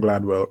Malcolm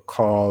Gladwell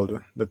called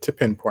The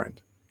Tipping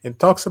Point. It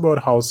talks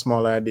about how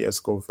small ideas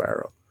go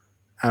viral.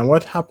 And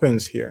what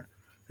happens here,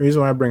 the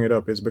reason why I bring it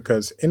up is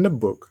because in the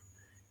book,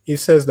 it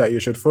says that you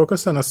should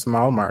focus on a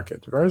small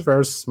market, very,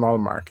 very small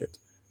market,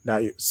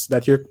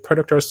 that your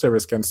product or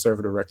service can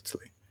serve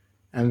directly.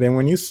 And then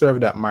when you serve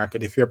that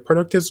market, if your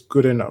product is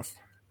good enough,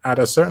 at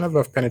a certain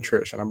level of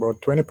penetration, about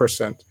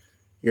 20%,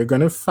 you're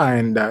going to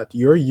find that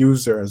your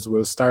users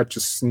will start to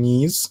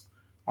sneeze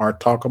or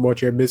talk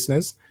about your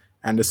business,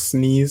 and the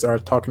sneeze or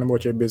talking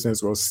about your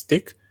business will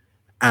stick.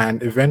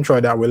 And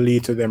eventually that will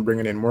lead to them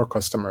bringing in more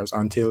customers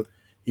until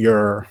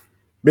your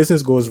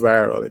business goes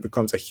viral. It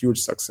becomes a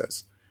huge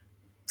success.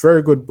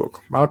 Very good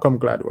book, Malcolm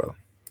Gladwell,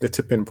 The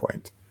Tipping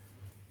Point.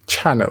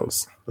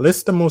 Channels.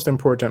 List the most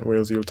important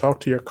ways you'll talk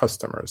to your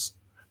customers.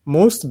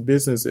 Most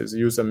businesses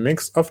use a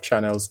mix of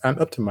channels and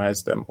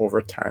optimize them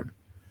over time.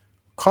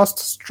 Cost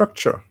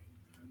structure.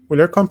 Will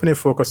your company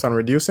focus on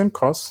reducing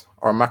costs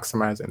or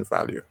maximizing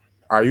value?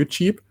 Are you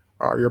cheap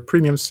or your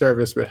premium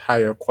service with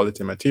higher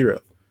quality material?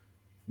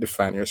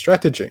 Define your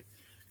strategy.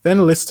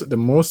 Then list the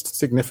most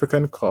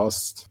significant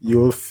costs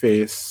you'll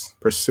face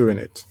pursuing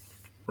it.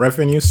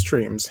 Revenue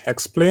streams.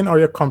 Explain how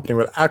your company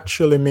will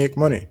actually make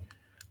money.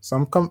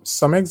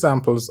 Some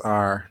examples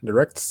are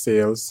direct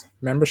sales,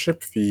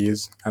 membership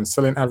fees, and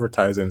selling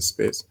advertising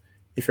space.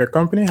 If your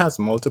company has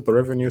multiple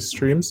revenue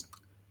streams,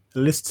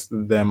 list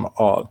them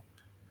all.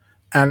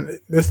 And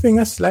the thing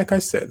is, like I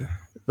said,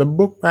 the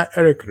book by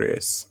Eric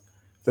Ries,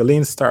 The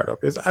Lean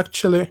Startup, is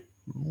actually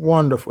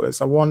Wonderful.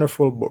 It's a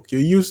wonderful book. You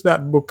use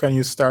that book and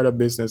you start a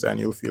business and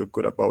you'll feel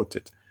good about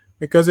it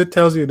because it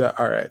tells you that,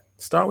 all right,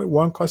 start with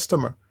one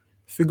customer,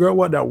 figure out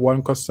what that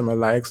one customer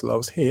likes,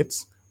 loves,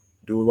 hates,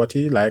 do what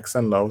he likes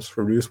and loves,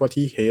 reduce what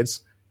he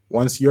hates.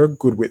 Once you're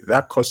good with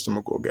that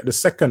customer, go get the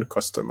second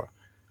customer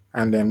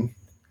and then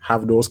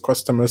have those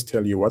customers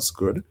tell you what's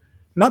good,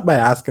 not by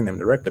asking them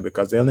directly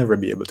because they'll never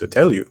be able to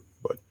tell you,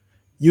 but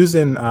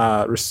using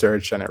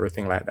research and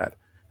everything like that.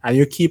 And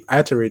you keep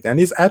iterating, and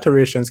these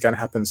iterations can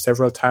happen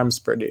several times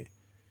per day.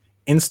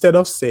 Instead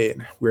of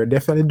saying, we're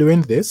definitely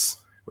doing this,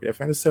 we're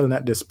definitely selling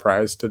at this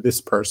price to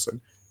this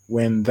person,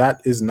 when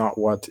that is not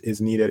what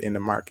is needed in the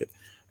market.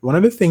 One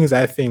of the things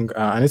I think,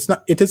 and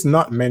it is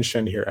not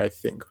mentioned here, I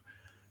think,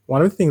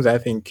 one of the things I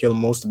think kill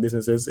most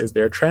businesses is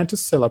they're trying to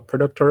sell a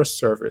product or a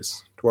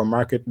service to a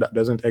market that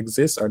doesn't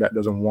exist or that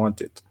doesn't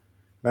want it.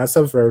 That's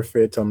a very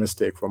fatal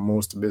mistake for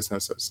most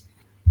businesses.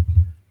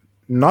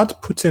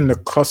 Not putting the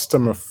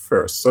customer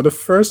first. So the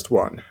first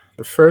one,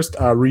 the first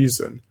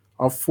reason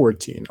of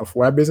 14 of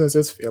why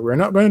businesses fail, we're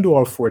not going to do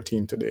all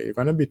 14 today. It's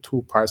going to be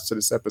 2 parts to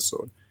this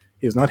episode,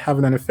 is not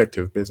having an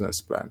effective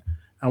business plan.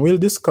 And we'll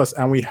discuss,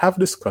 and we have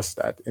discussed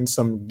that in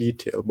some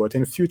detail, but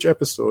in future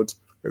episodes,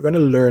 we're going to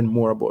learn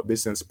more about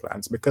business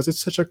plans because it's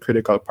such a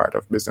critical part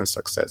of business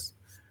success.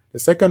 The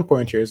second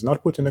point here is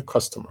not putting the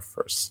customer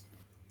first.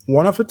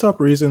 One of the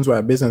top reasons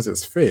why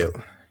businesses fail,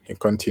 it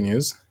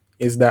continues,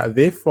 is that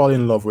they fall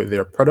in love with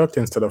their product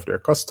instead of their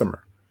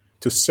customer.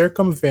 To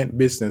circumvent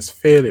business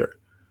failure,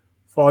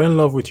 fall in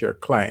love with your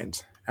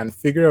client and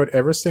figure out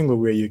every single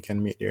way you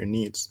can meet their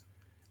needs.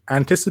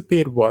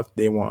 Anticipate what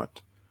they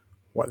want,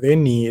 what they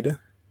need,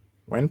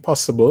 when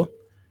possible.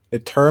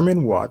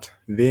 Determine what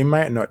they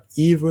might not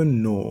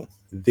even know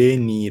they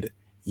need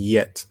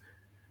yet.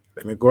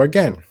 Let me go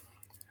again.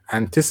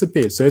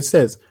 Anticipate. So it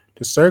says,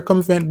 to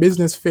circumvent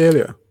business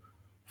failure,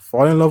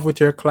 fall in love with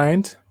your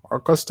client or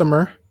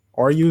customer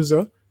or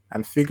user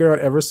and figure out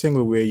every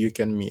single way you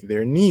can meet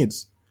their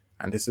needs.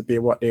 Anticipate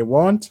what they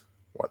want,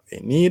 what they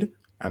need,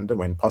 and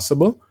when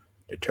possible,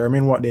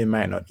 determine what they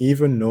might not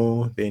even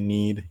know they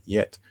need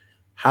yet.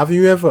 Have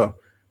you ever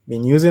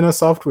been using a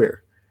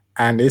software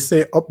and they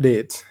say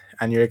update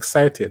and you're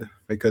excited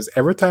because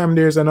every time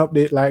there's an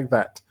update like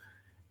that,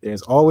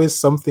 there's always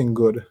something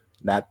good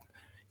that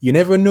you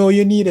never know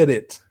you needed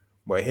it,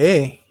 but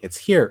hey, it's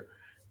here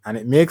and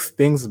it makes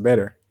things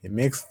better. It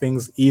makes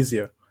things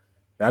easier.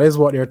 That is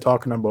what they're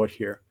talking about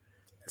here.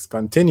 Let's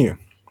continue.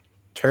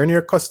 Turn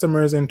your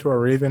customers into a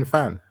raving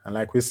fan. And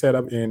like we said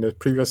up in the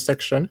previous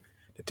section,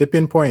 the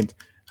tipping point,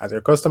 as your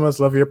customers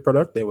love your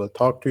product, they will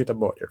talk to it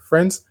about your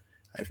friends.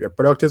 If your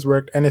product is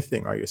worth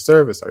anything, or your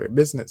service, or your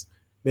business,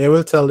 they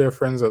will tell their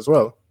friends as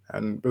well.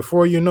 And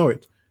before you know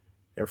it,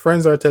 your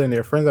friends are telling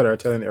their friends that are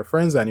telling their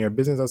friends, and your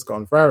business has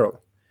gone viral.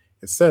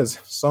 It says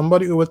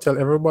somebody who will tell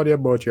everybody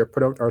about your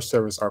product or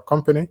service or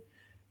company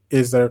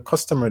is the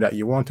customer that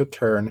you want to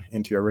turn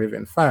into your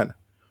raving fan.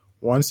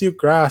 Once you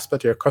grasp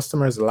that your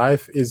customer's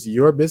life is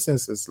your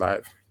business's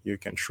life, you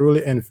can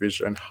truly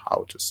envision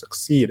how to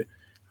succeed.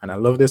 And I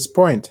love this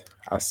point.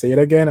 I'll say it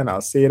again and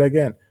I'll say it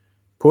again.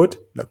 Put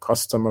the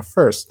customer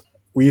first.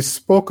 We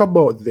spoke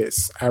about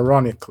this,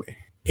 ironically,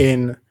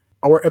 in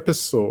our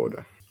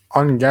episode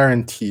on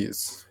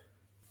guarantees.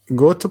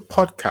 Go to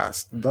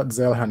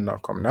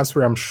podcast.zelhan.com. That's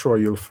where I'm sure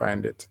you'll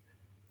find it.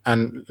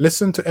 And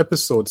listen to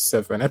episode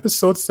 7.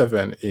 Episode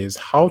 7 is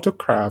how to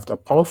craft a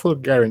powerful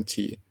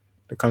guarantee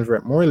to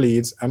convert more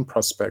leads and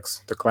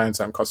prospects to clients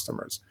and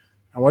customers.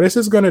 And what this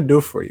is going to do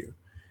for you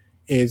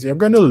is you're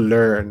going to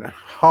learn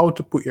how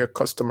to put your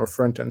customer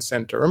front and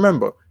center.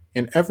 Remember,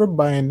 in every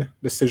buying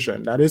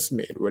decision that is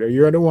made, whether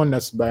you're the one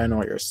that's buying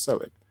or you're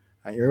selling,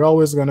 and you're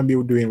always going to be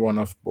doing one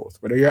of both,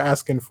 whether you're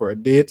asking for a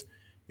date,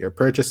 you're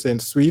purchasing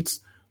sweets,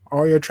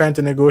 or you're trying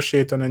to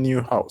negotiate on a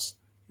new house.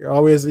 You're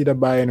always either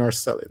buying or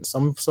selling,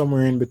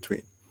 somewhere in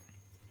between.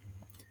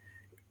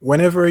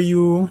 Whenever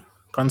you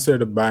consider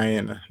the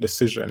buying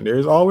decision, there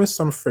is always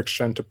some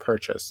friction to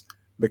purchase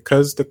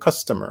because the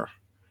customer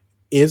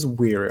is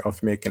wary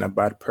of making a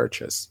bad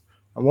purchase.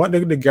 And what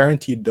the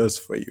guarantee does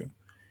for you,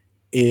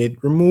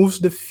 it removes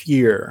the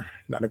fear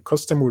that the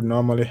customer would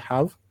normally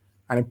have,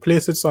 and it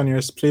places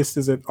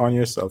it on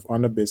yourself,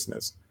 on the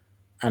business.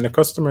 And the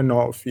customer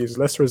now feels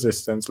less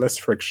resistance, less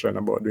friction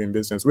about doing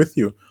business with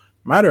you.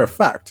 Matter of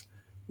fact,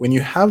 when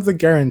you have the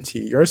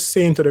guarantee, you're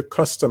saying to the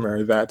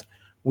customer that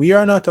we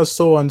are not a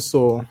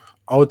so-and-so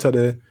out of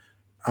the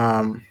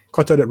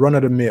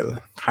run-of-the-mill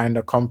kind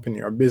of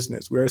company or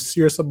business. We're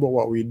serious about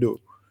what we do.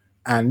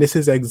 And this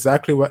is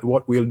exactly what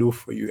we'll do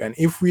for you. And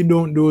if we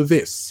don't do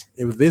this,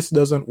 if this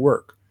doesn't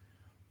work,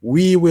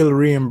 we will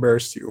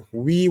reimburse you.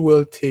 We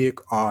will take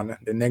on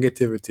the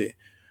negative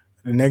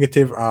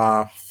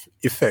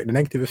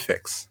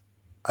effects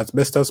as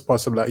best as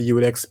possible that you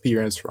would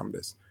experience from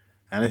this.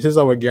 And this is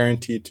our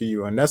guarantee to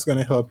you, and that's going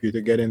to help you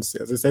to get in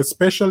sales. It's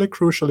especially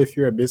crucial if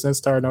you're a business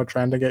starter now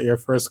trying to get your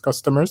first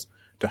customers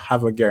to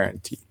have a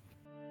guarantee.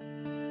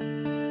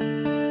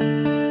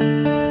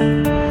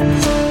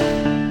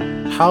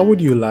 How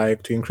would you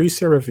like to increase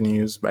your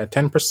revenues by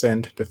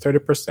 10% to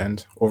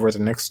 30% over the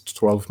next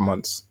 12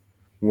 months?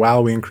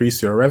 While we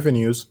increase your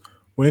revenues,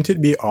 wouldn't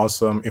it be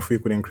awesome if we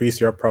could increase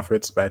your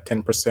profits by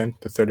 10%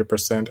 to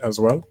 30%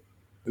 as well?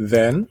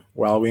 Then,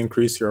 while we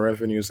increase your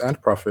revenues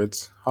and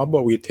profits, how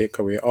about we take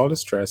away all the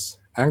stress,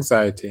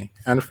 anxiety,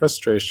 and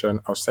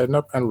frustration of setting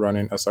up and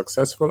running a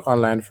successful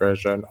online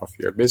version of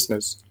your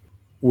business?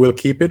 We'll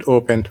keep it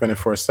open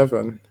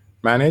 24/7,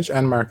 manage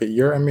and market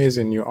your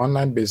amazing new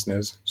online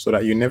business so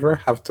that you never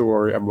have to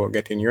worry about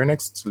getting your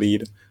next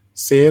lead,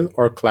 sale,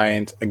 or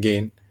client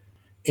again.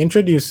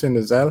 Introducing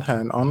the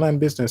Zelhan Online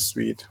Business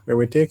Suite, where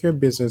we take your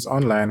business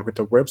online with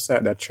a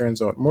website that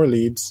churns out more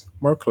leads,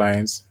 more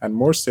clients, and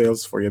more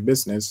sales for your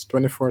business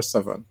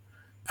 24/7.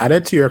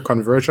 Added to your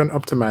conversion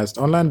optimized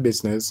online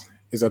business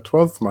is a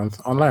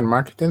 12-month online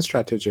marketing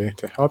strategy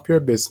to help your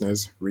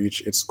business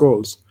reach its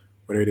goals,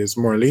 whether it is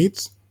more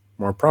leads,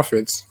 more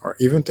profits, or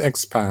even to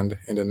expand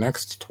in the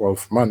next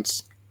 12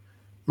 months.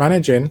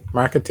 Managing,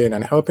 marketing,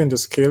 and helping to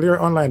scale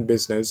your online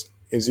business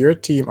is your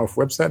team of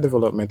website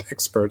development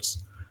experts,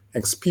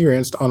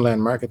 experienced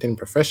online marketing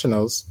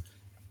professionals,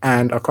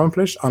 and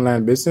accomplished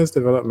online business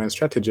development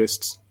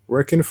strategists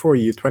working for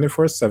you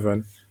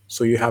 24/7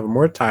 so you have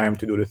more time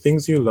to do the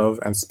things you love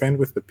and spend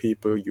with the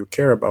people you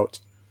care about.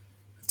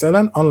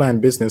 Zelhan Online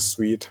Business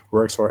Suite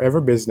works for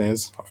every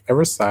business of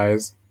every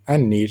size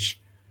and niche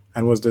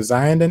and was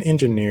designed and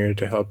engineered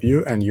to help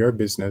you and your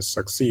business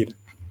succeed.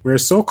 We're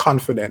so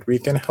confident we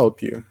can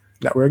help you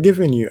that we're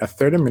giving you a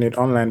 30-minute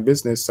online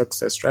business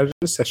success strategy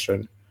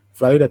session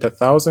valued at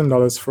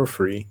 $1,000 for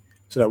free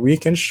so that we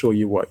can show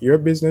you what your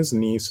business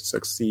needs to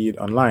succeed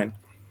online.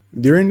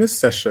 During this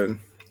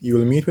session, you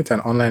will meet with an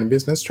online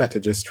business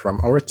strategist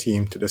from our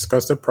team to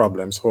discuss the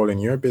problems holding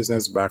your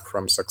business back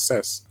from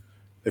success,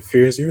 the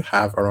fears you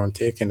have around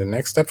taking the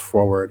next step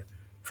forward,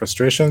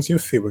 frustrations you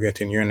feel with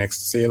getting your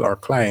next sale or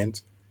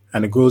client,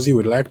 and the goals you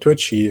would like to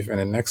achieve in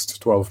the next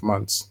 12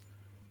 months.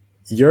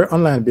 Your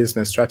online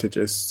business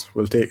strategists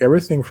will take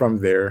everything from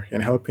there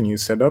in helping you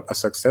set up a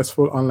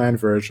successful online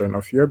version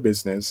of your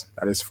business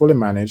that is fully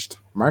managed,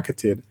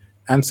 marketed,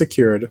 and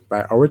secured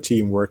by our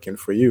team working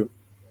for you.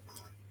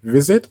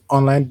 Visit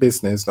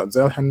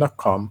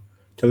onlinebusiness.zelhan.com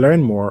to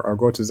learn more or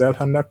go to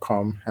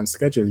zelhan.com and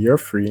schedule your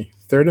free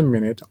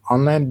 30-minute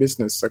online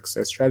business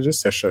success strategy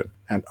session,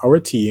 and our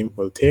team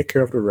will take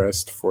care of the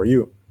rest for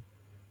you.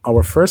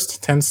 Our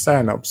first 10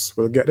 signups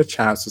will get the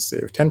chance to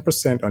save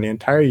 10% on the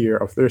entire year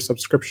of their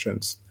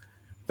subscriptions.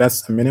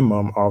 That's a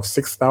minimum of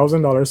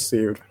 $6,000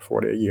 saved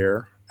for the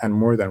year and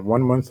more than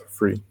 1 month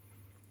free.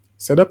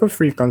 Set up a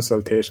free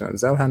consultation at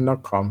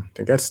zelhan.com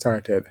to get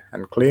started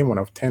and claim one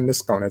of 10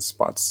 discounted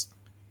spots.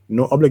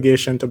 No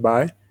obligation to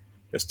buy.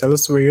 Just tell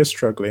us where you're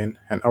struggling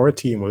and our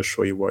team will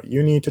show you what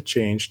you need to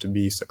change to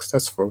be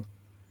successful.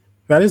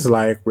 That is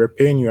like we're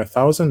paying you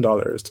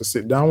 $1,000 to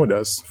sit down with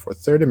us for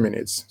 30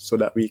 minutes so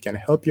that we can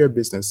help your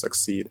business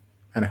succeed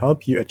and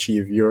help you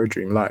achieve your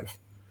dream life.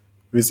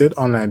 Visit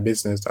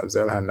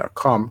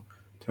onlinebusiness.zelhan.com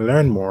to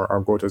learn more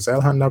or go to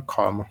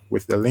zelhan.com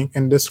with the link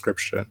in the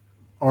description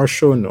or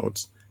show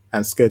notes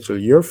and schedule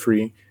your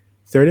free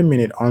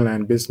 30-minute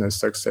online business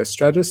success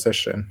strategy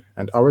session,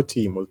 and our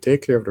team will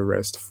take care of the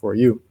rest for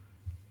you.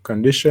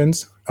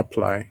 Conditions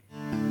apply.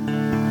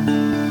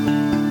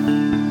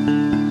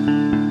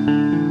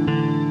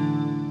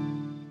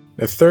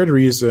 The third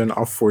reason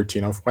of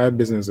 14 of why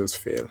businesses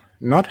fail: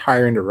 not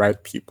hiring the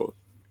right people.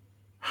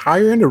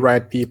 Hiring the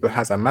right people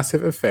has a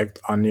massive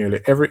effect on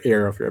nearly every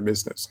area of your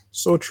business.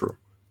 So true.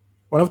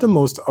 One of the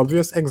most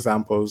obvious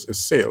examples is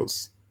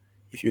sales.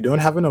 If you don't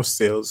have enough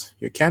sales,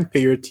 you can't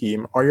pay your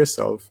team or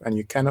yourself and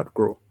you cannot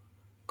grow.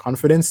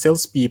 Confident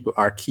salespeople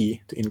are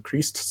key to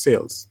increased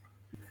sales.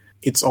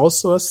 It's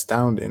also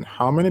astounding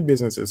how many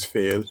businesses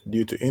fail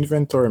due to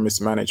inventory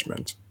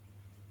mismanagement.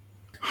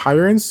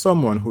 Hiring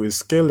someone who is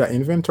skilled at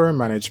inventory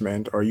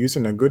management or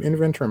using a good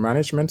inventory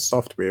management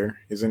software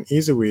is an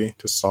easy way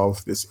to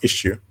solve this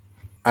issue.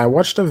 I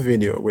watched a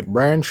video with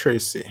Brian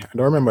Tracy. I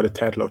don't remember the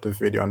title of the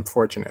video,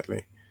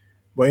 unfortunately.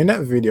 But in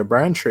that video,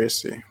 Brian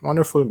Tracy,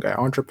 wonderful guy,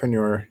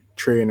 entrepreneur,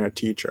 trainer,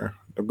 teacher,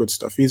 the good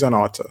stuff. He's an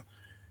author.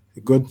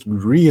 Good,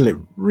 really,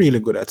 really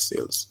good at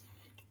sales.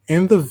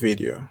 In the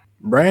video,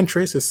 Brian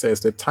Tracy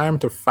says the time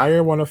to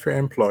fire one of your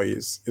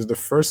employees is the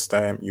first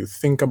time you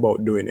think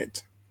about doing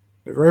it.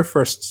 The very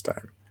first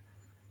time.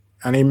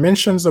 And he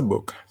mentions a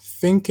book,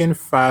 Thinking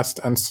Fast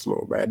and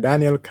Slow by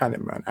Daniel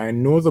Kahneman. I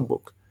know the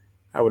book.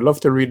 I would love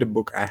to read the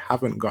book. I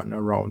haven't gotten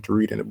around to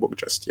reading the book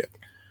just yet.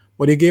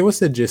 But he gave us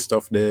the gist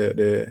of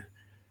the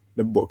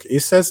book. He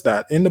says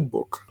that in the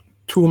book,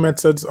 2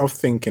 methods of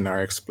thinking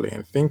are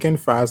explained: thinking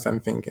fast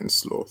and thinking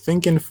slow.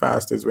 Thinking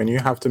fast is when you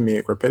have to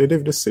make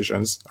repetitive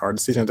decisions or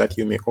decisions that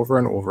you make over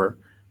and over.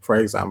 For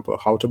example,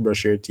 how to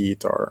brush your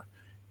teeth or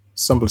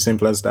simple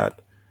as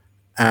that.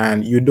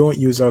 And you don't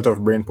use a lot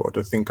of brain power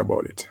to think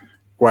about it.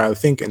 While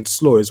thinking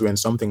slow is when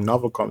something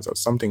novel comes out,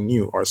 something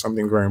new or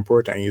something very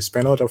important, and you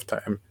spend a lot of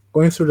time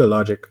going through the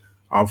logic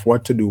of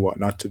what to do, what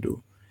not to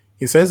do.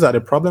 He says that the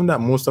problem that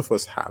most of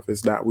us have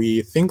is that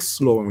we think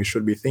slow when we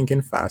should be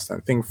thinking fast,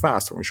 and think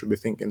fast when we should be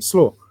thinking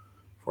slow.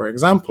 For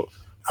example,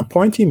 a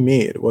point he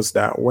made was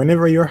that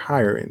whenever you're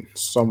hiring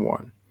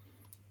someone,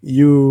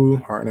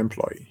 you are an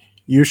employee,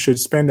 you should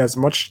spend as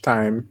much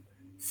time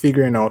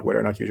figuring out whether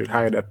or not you should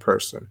hire that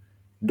person.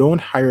 Don't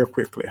hire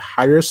quickly,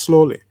 hire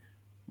slowly.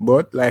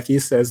 But like he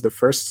says, the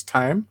first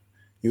time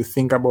you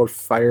think about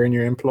firing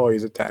your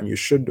employees, the time you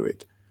should do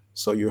it.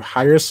 So you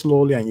hire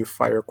slowly and you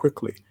fire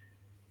quickly.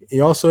 He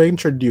also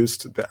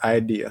introduced the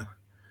idea.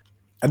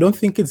 I don't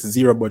think it's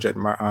zero budget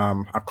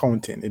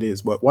accounting. It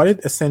is, but what it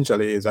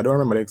essentially is, I don't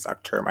remember the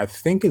exact term. I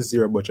think it's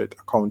zero budget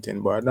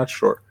accounting, but I'm not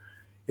sure.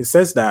 It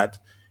says that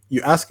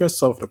you ask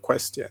yourself the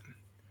question: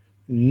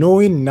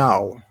 knowing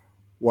now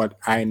what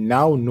I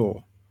now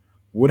know,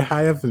 would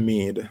I have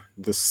made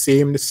the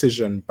same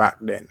decision back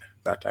then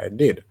that I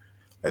did?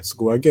 Let's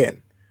go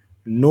again.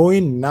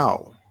 Knowing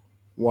now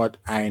what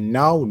I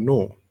now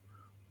know,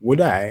 would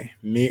I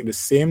make the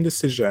same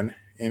decision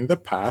in the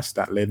past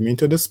that led me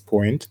to this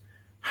point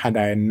had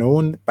I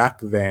known back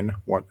then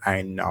what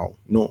I now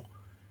know?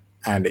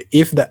 And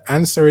if the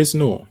answer is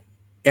no,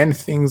 end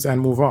things and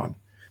move on.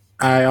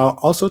 I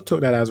also took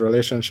that as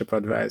relationship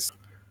advice.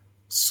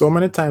 So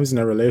many times in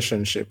a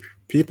relationship,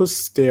 people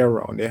stay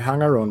around, they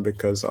hang around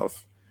because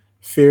of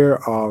fear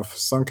of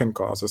sunken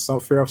costs, or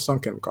some fear of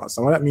sunken costs.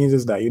 And what that means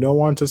is that you don't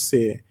want to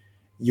say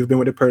you've been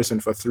with a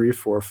person for 3,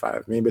 4,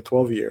 5, maybe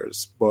 12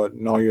 years, but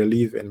now you're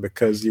leaving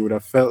because you would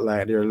have felt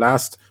like your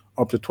last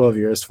up to 12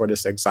 years for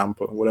this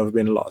example would have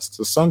been lost.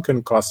 So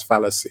sunken cost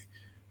fallacy,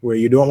 where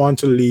you don't want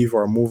to leave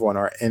or move on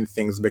or end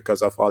things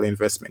because of all the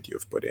investment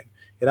you've put in.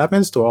 It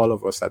happens to all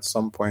of us at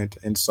some point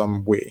in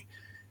some way.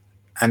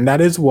 And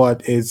that is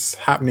what is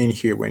happening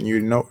here when you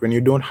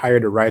don't hire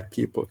the right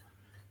people.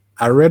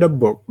 I read a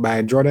book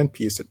by Jordan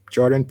Peterson,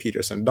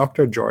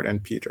 Dr. Jordan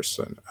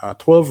Peterson,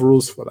 12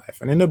 Rules for Life.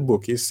 And in the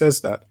book, he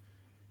says that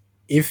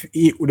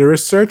the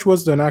research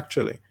was done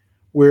actually,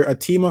 where a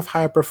team of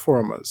high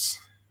performers,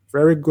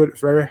 very good,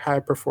 very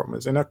high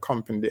performers in a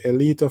company, the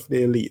elite of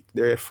the elite,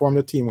 they formed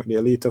a team with the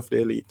elite of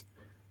the elite.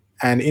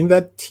 And in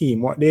that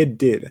team, what they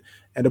did,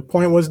 and the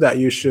point was that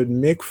you should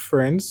make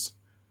friends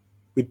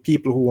with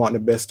people who want the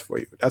best for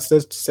you. That's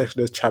the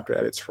section, the chapter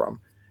that it's from.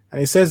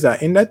 And it says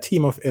that in that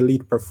team of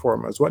elite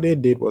performers, what they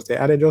did was they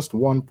added just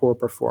one poor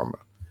performer.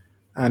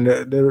 And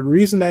the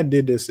reason I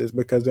did this is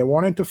because they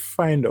wanted to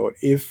find out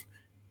if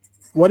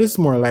what is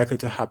more likely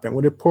to happen.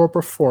 Would a poor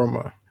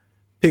performer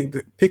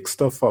pick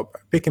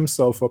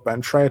himself up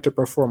and try to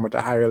perform at a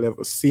higher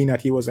level, seeing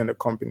that he was in the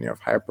company of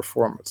high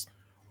performers?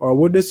 Or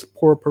would this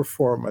poor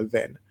performer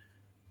then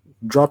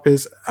drop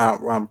his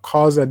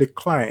cause a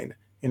decline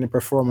in the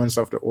performance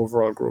of the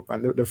overall group?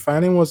 And the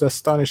finding was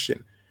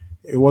astonishing.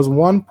 It was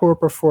one poor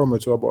performer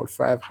to about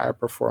 5 high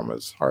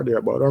performers, hardly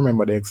about, I don't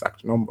remember the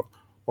exact number.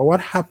 But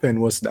what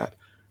happened was that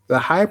the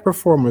high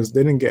performers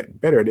didn't get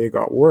better, they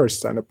got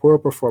worse, and the poor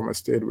performer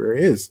stayed where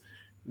he is.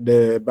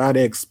 The bad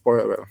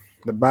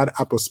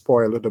apple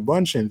spoiled the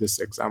bunch in this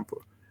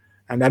example.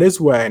 And that is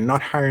why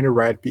not hiring the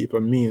right people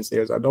means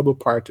there's a double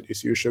part to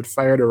this. You should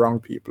fire the wrong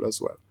people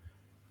as well.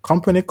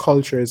 Company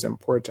culture is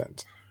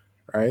important,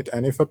 right?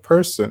 And if a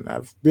person,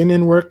 I've been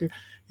in work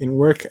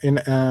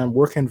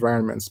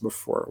environments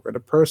before where the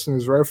person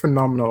is very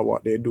phenomenal at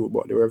what they do,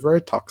 but they were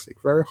very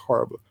toxic, very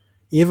horrible.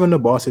 Even the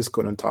bosses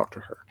couldn't talk to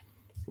her.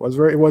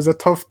 It was a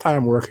tough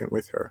time working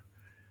with her.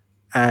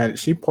 And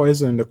she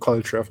poisoned the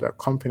culture of that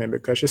company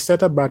because she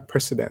set a bad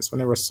precedence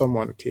whenever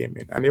someone came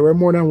in. And there were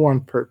more than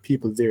one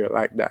people there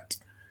like that.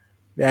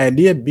 The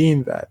idea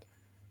being that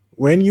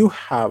when you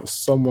have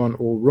someone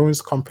who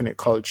ruins company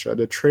culture,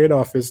 the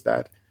trade-off is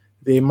that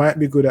they might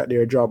be good at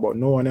their job, but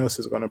no one else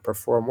is going to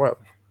perform well.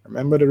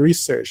 Remember the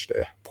research,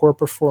 the poor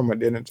performer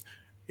didn't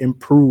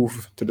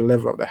improve to the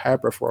level of the high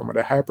performer.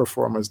 The high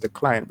performers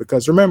declined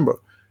because remember,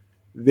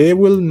 they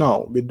will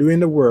now be doing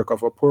the work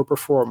of a poor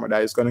performer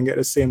that is going to get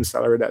the same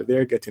salary that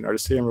they're getting or the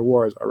same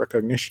rewards or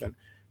recognition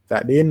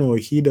that they know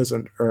he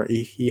doesn't earn,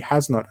 he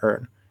has not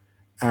earned.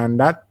 And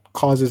that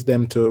causes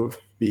them to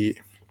be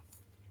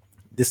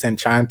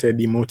disenchanted,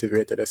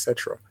 demotivated,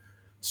 etc.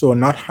 So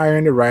not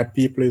hiring the right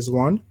people is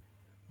one,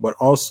 but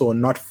also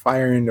not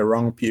firing the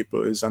wrong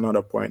people is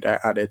another point I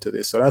added to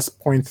this. So that's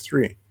point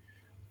 3.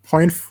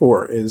 Point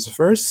 4 is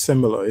very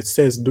similar. It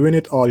says doing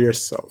it all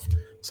yourself.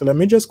 So let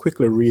me just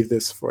quickly read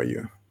this for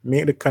you,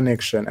 make the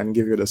connection and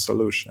give you the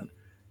solution.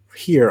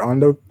 Here on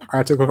the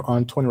article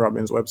on Tony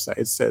Robbins' website,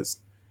 it says,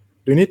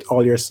 doing it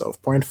all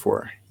yourself. Point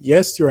 4,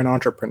 yes, you're an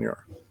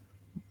entrepreneur,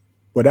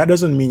 but that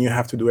doesn't mean you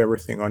have to do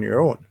everything on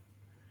your own.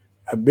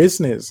 A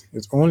business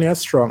is only as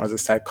strong as the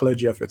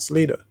psychology of its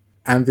leader,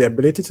 and the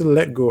ability to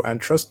let go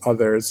and trust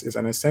others is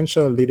an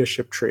essential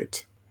leadership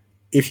trait.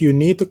 If you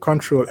need to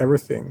control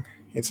everything,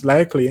 it's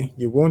likely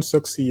you won't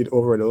succeed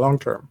over the long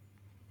term.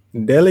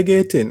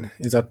 Delegating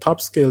is a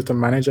top skill to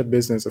manage a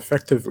business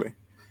effectively.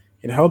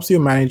 It helps you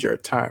manage your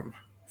time,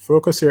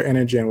 focus your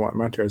energy on what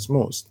matters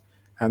most,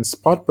 and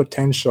spot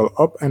potential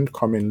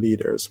up-and-coming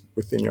leaders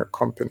within your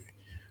company.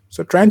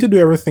 So trying to do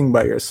everything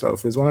by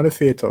yourself is one of the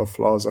fatal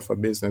flaws of a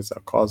business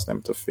that cause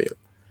them to fail.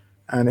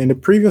 And in the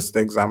previous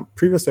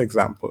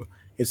example,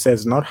 it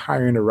says not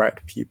hiring the right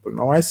people.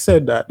 Now I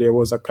said that there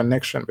was a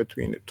connection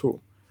between the two.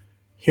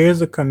 Here's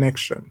the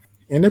connection.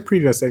 In the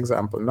previous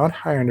example, not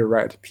hiring the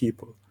right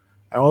people.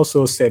 I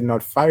also said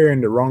not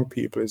firing the wrong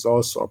people is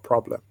also a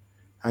problem.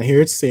 And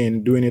here it's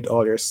saying doing it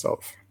all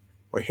yourself.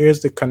 But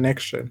here's the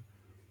connection.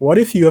 What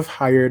if you have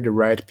hired the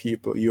right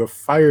people, you have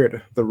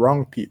fired the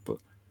wrong people,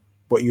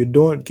 but you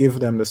don't give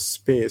them the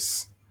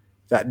space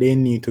that they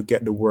need to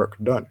get the work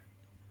done?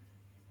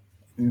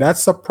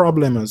 That's a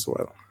problem as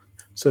well.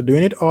 So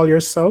doing it all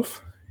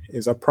yourself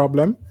is a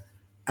problem.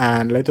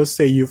 And let us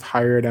say you've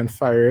hired and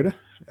fired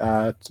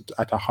at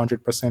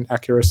 100%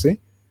 accuracy.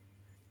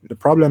 The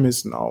problem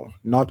is now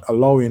not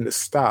allowing the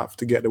staff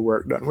to get the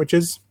work done, which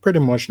is pretty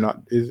much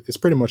not is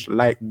pretty much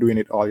like doing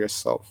it all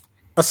yourself.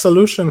 A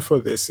solution for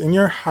this in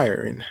your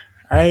hiring,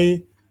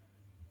 I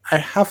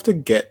have to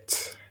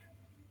get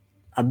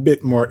a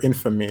bit more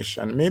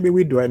information. Maybe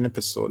we do an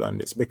episode on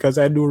this because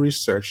I do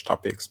research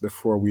topics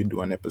before we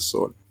do an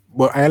episode.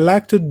 But I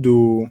like to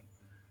do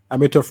a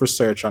bit of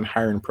research on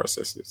hiring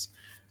processes.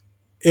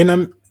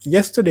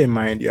 Yesterday,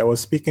 mind you, I was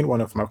speaking to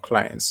one of my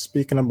clients,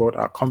 speaking about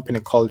our company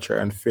culture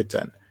and fit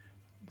and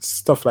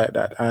stuff like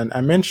that. And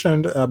I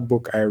mentioned a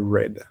book I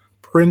read,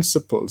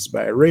 Principles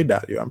by Ray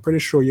Dalio. I'm pretty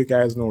sure you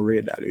guys know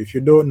Ray Dalio. If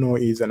you don't know,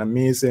 he's an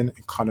amazing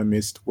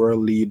economist,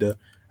 world leader.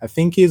 I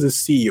think he's the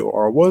CEO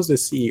or was the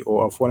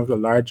CEO of one of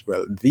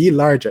the the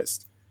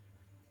largest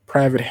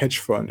private hedge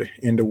fund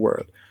in the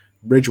world,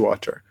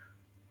 Bridgewater.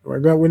 We're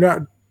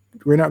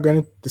not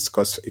going to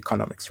discuss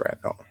economics right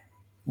now.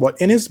 But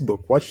in his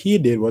book, what he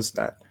did was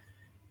that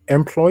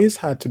employees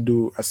had to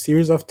do a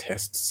series of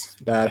tests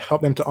that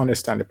helped them to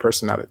understand the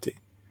personality.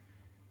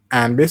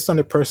 And based on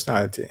the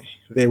personality,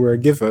 they were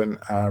given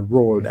a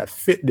role that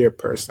fit their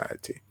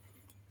personality.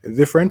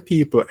 Different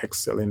people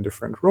excel in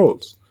different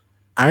roles.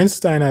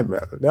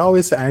 They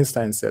always say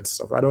Einstein said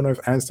stuff. I don't know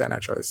if Einstein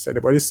actually said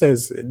it, but he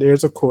says,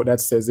 there's a quote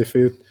that says, if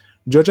you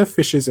judge a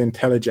fish's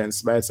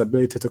intelligence by its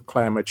ability to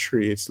climb a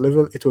tree, it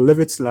will live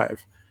its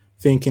life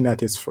thinking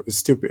that it's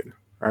stupid,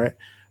 right?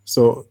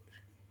 So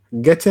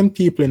getting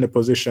people in the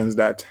positions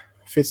that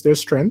fits their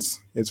strengths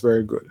is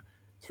very good.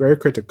 It's very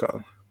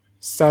critical.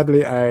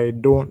 Sadly, I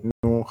don't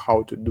know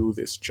how to do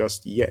this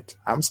just yet.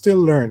 I'm still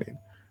learning,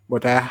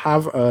 but I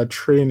have a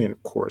training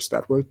course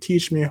that will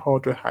teach me how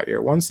to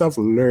hire. Once I've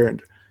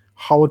learned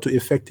how to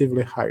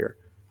effectively hire,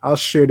 I'll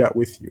share that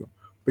with you,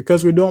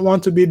 because we don't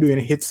want to be doing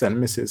hits and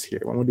misses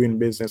here when we're doing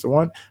business. We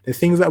want the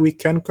things that we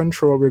can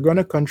control, we're going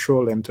to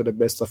control them to the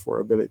best of our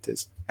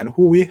abilities. And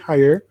who we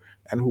hire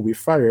and who we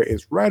fire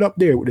is right up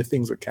there with the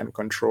things we can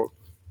control.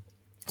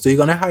 So you're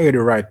going to hire the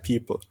right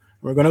people.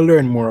 We're going to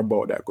learn more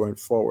about that going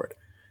forward.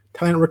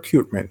 Talent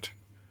recruitment,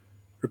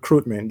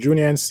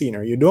 junior and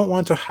senior. You don't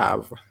want to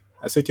have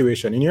a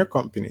situation in your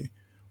company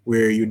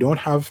where you don't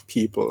have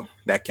people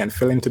that can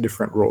fill into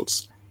different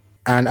roles.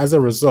 And as a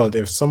result,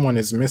 if someone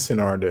is missing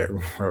or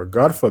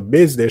God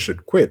forbid they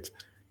should quit,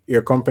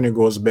 your company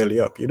goes belly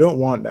up. You don't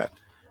want that.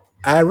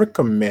 I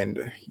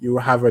recommend you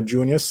have a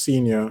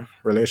junior-senior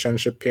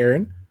relationship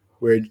pairing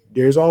where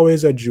there's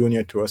always a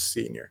junior to a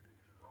senior,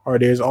 or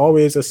there's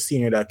always a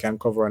senior that can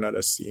cover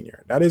another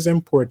senior. That is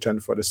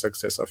important for the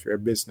success of your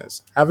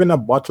business. Having a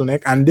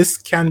bottleneck, and this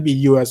can be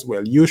you as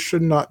well. You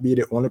should not be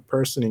the only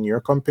person in your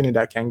company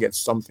that can get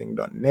something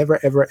done. Never,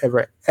 ever,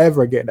 ever,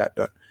 ever get that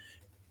done.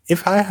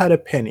 If I had a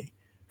penny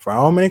for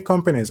how many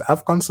companies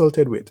I've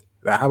consulted with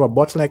that have a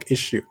bottleneck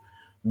issue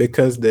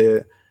because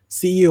the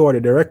CEO or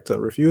the director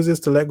refuses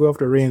to let go of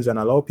the reins and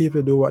allow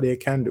people to do what they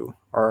can do,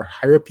 or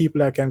hire people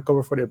that can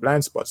cover for their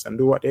blind spots and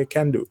do what they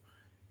can do,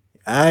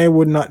 I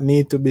would not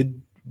need to be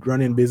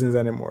running business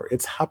anymore.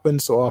 It's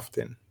happened so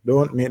often.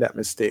 Don't make that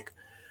mistake.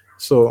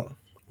 So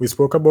we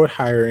spoke about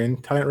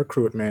hiring, talent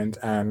recruitment,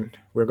 and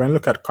we're going to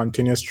look at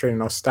continuous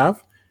training of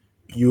staff.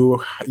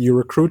 You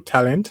recruit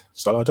talent,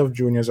 so a lot of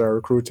juniors are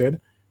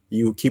recruited.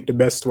 You keep the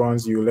best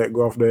ones, you let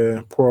go of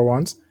the poor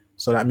ones.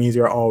 So that means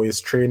you're always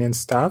training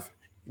staff.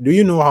 Do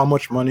you know how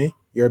much money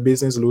your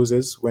business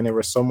loses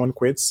whenever someone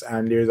quits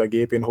and there's a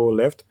gaping hole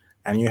left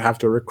and you have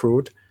to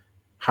recruit,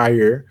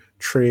 hire,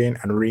 train,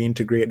 and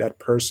reintegrate that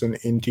person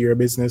into your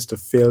business to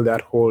fill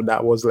that hole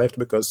that was left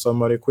because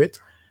somebody quit?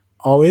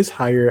 Always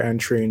hire and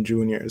train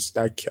juniors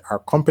that are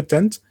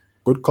competent,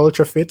 good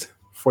culture fit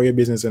for your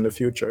business in the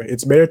future.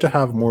 It's better to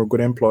have more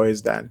good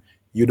employees than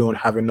you don't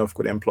have enough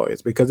good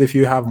employees, because if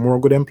you have more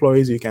good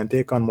employees, you can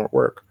take on more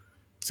work.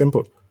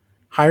 Simple.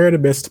 Hire the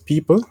best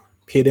people,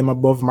 pay them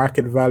above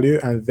market value,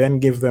 and then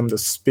give them the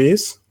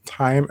space,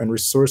 time, and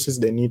resources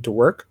they need to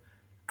work.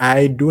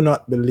 I do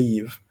not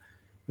believe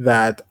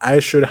that I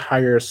should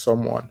hire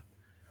someone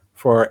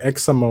for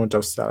X amount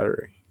of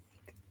salary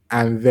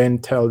and then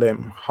tell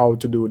them how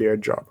to do their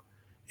job.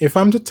 If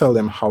I'm to tell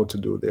them how to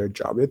do their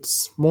job,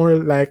 it's more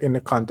like in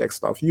the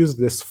context of use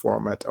this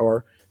format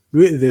or do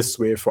it this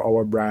way for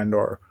our brand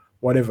or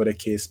whatever the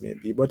case may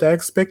be. But I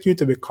expect you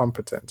to be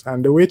competent.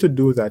 And the way to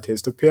do that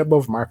is to pay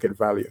above market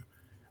value.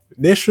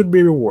 They should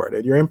be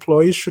rewarded. Your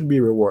employees should be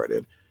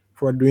rewarded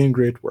for doing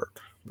great work.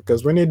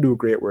 Because when they do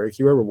great work,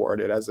 you are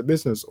rewarded as a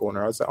business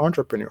owner, as an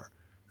entrepreneur.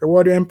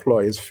 Reward your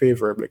employees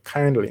favorably,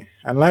 kindly.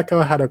 And like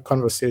I had a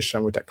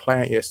conversation with a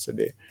client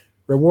yesterday,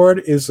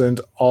 reward isn't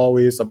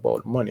always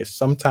about money.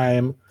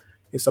 Sometimes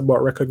it's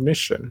about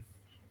recognition,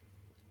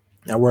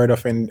 a word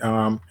of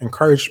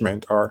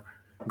encouragement or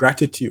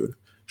gratitude,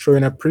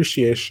 showing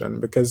appreciation.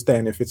 Because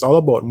then, if it's all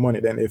about money,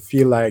 then they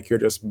feel like you're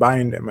just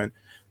buying them, and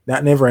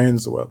that never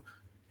ends well.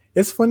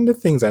 It's one of the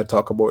things I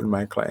talk about with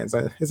my clients,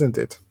 isn't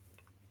it?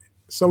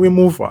 So we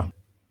move on.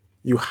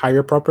 You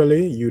hire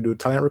properly, you do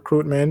talent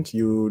recruitment,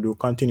 you do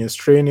continuous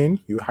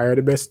training, you hire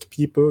the best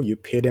people, you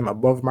pay them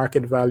above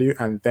market value,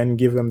 and then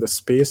give them the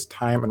space,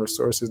 time, and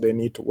resources they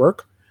need to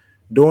work.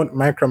 Don't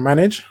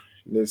micromanage.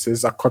 This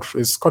is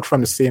cut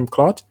from the same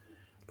cloth.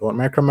 Don't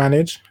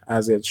micromanage,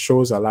 as it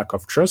shows a lack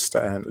of trust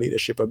and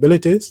leadership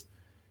abilities.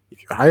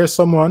 If you hire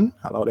someone,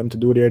 allow them to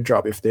do their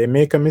job. If they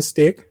make a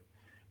mistake,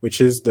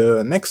 which is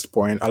the next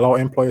point, allow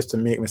employees to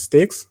make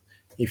mistakes.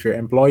 If your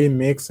employee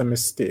makes a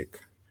mistake,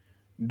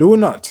 do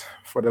not,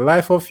 for the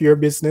life of your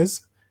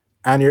business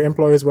and your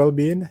employees'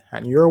 well-being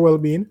and your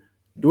well-being,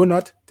 do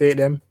not take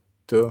them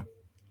to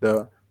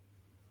the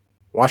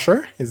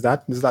washer. Is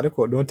that the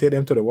quote? Don't take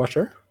them to the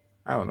washer.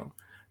 I don't know.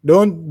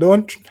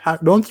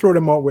 Don't throw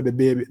them out with the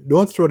baby.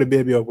 Don't throw the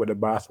baby out with the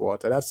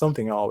bathwater. That's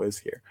something I always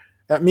hear.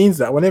 That means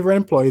that whenever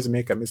employees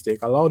make a mistake,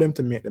 allow them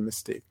to make the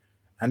mistake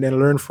and then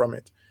learn from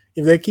it.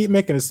 If they keep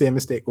making the same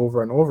mistake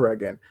over and over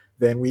again,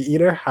 then we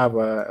either have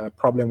a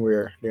problem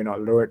where they're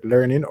not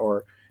learning,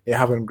 or they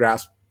haven't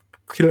grasped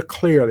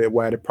clearly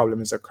why the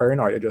problem is occurring,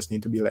 or they just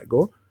need to be let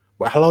go.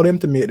 But allow them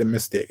to make the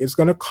mistake. It's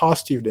going to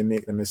cost you if they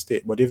make the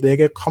mistake. But if they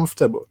get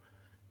comfortable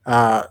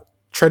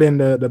treading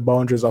the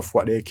boundaries of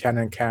what they can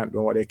and can't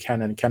do, what they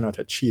can and cannot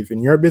achieve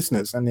in your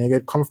business, and they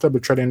get comfortable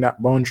treading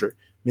that boundary,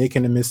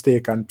 making a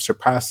mistake and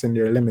surpassing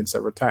their limits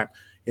every time,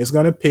 it's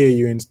going to pay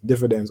you in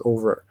dividends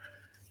over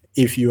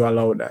if you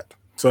allow that.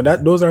 So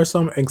those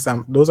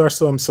are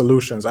some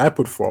solutions I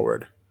put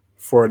forward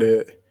for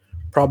the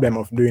problem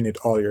of doing it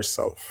all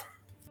yourself.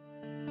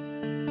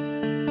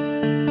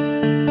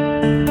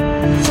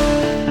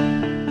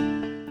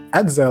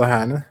 At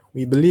Zelhan,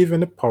 we believe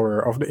in the power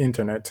of the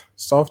internet,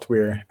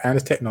 software,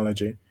 and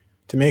technology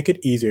to make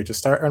it easier to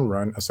start and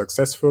run a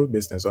successful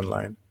business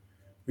online.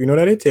 We know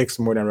that it takes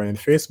more than running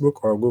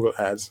Facebook or Google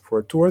ads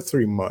for 2 or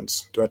 3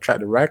 months to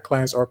attract the right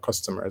clients or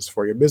customers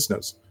for your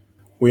business.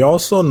 We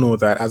also know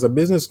that as a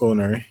business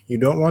owner, you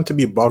don't want to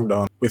be bogged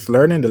down with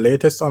learning the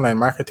latest online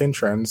marketing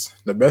trends,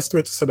 the best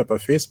way to set up a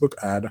Facebook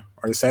ad,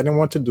 or deciding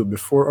what to do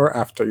before or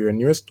after your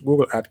newest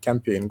Google ad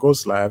campaign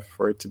goes live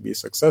for it to be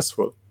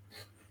successful.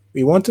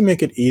 We want to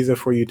make it easier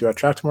for you to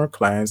attract more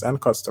clients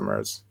and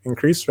customers,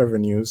 increase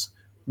revenues,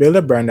 build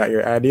a brand that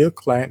your ideal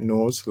client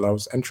knows,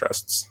 loves, and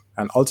trusts,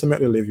 and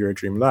ultimately live your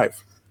dream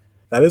life.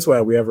 That is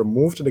why we have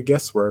removed the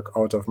guesswork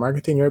out of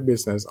marketing your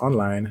business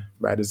online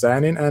by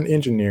designing and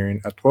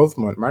engineering a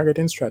 12-month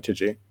marketing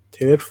strategy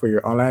tailored for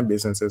your online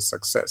business's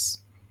success.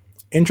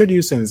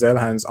 Introducing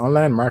Zelhan's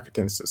online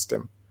marketing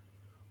system.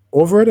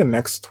 Over the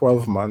next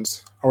 12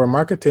 months, our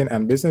marketing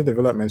and business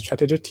development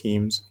strategy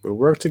teams will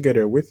work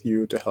together with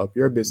you to help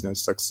your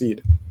business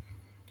succeed.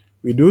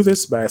 We do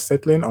this by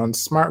settling on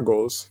SMART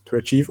goals to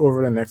achieve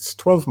over the next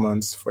 12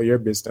 months for your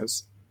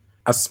business.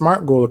 A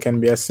SMART goal can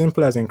be as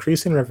simple as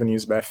increasing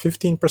revenues by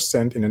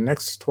 15% in the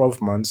next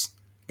 12 months,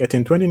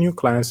 getting 20 new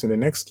clients in the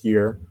next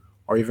year,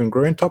 or even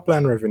growing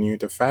top-line revenue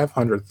to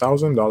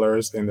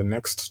 $500,000 in the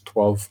next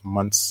 12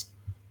 months.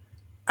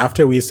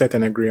 After we set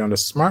and agree on the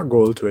SMART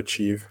goal to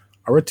achieve,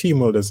 our team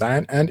will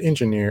design and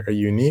engineer a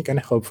unique and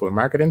helpful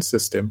marketing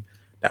system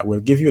that will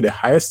give you the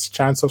highest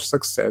chance of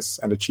success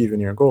and achieving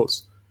your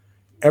goals.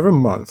 Every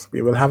month,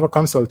 we will have a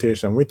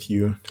consultation with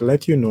you to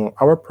let you know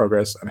our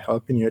progress and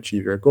helping you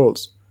achieve your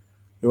goals.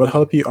 We will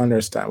help you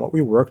understand what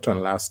we worked on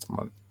last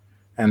month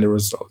and the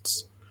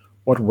results,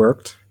 what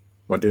worked,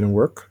 what didn't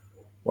work,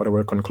 what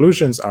our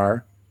conclusions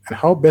are, and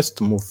how best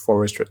to move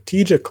forward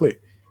strategically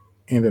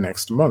in the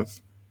next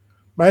month.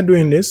 By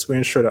doing this, we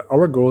ensure that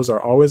our goals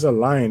are always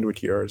aligned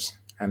with yours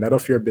and that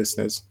of your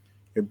business.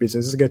 Your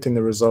business is getting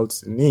the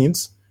results it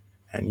needs,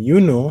 and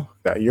you know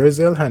that your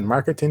Zelhan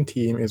marketing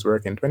team is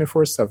working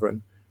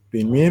 24/7,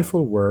 doing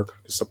meaningful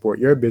work to support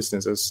your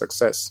business's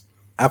success.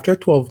 After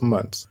 12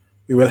 months,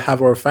 we will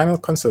have our final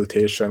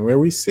consultation where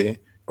we say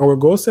our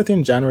goal set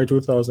in January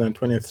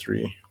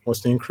 2023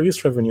 was to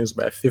increase revenues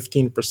by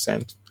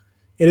 15%.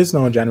 It is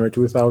now January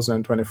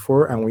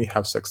 2024, and we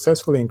have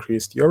successfully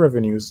increased your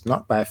revenues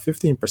not by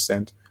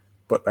 15%,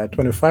 but by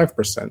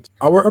 25%.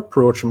 Our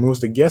approach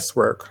removes the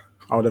guesswork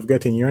out of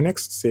getting your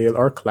next sale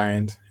or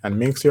client and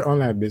makes your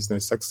online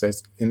business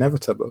success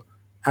inevitable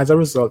as a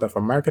result of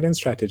a marketing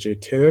strategy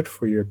tailored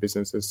for your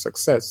business's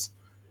success.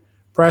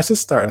 Prices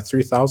start at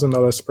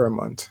 $3,000 per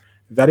month.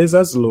 That is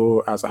as low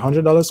as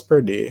 $100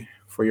 per day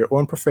for your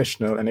own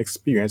professional and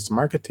experienced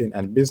marketing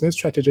and business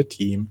strategy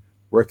team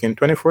working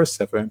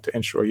 24/7 to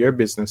ensure your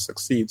business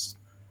succeeds.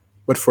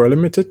 But for a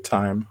limited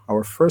time,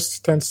 our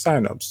first 10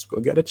 signups will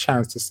get a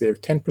chance to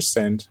save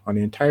 10% on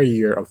the entire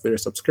year of their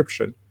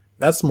subscription.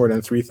 That's more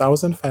than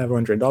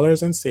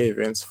 $3,500 in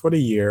savings for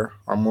the year,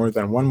 or more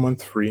than 1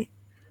 month free.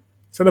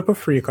 Set up a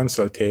free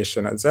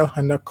consultation at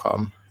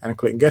Zelhan.com and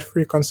click Get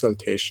Free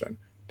Consultation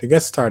to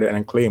get started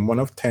and claim one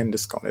of 10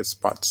 discounted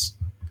spots.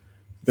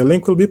 The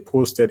link will be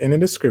posted in the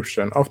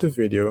description of the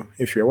video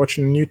if you're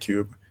watching on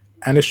YouTube,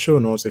 and the show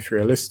notes if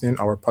you're listening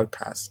to our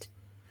podcast.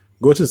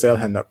 Go to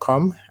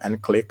Zelhan.com and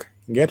click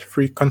Get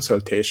Free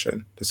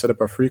Consultation to set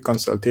up a free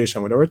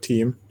consultation with our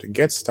team to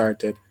get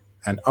started,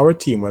 and our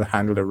team will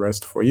handle the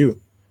rest for you.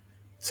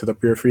 Set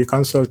up your free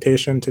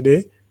consultation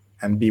today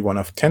and be one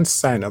of 10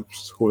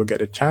 signups who will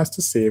get a chance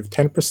to save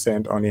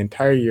 10% on the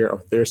entire year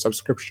of their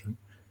subscription.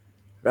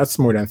 That's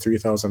more than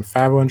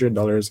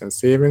 $3,500 in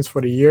savings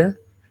for the year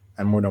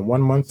and more than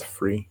 1 month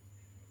free.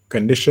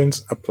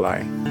 Conditions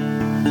apply.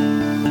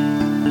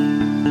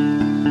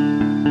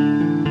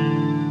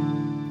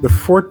 The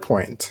fourth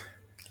point,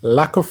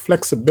 lack of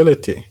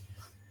flexibility.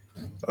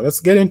 So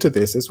let's get into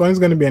this. This one is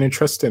going to be an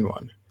interesting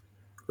one.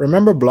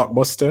 Remember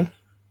Blockbuster,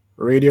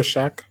 Radio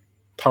Shack,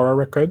 Tower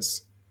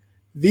Records?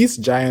 These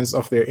giants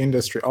of their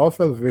industry all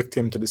fell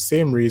victim to the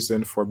same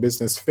reason for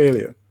business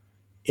failure: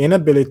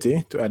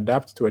 inability to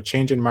adapt to a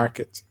changing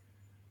market.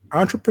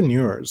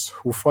 Entrepreneurs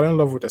who fall in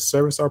love with a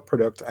service or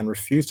product and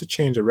refuse to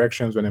change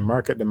directions when the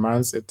market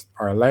demands it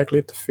are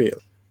likely to fail.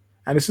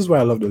 And this is why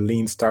I love the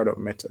lean startup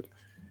method.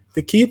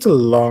 The key to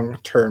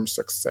long-term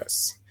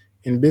success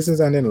in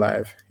business and in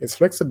life is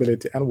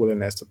flexibility and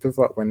willingness to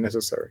pivot when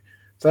necessary.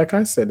 So like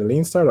I said, the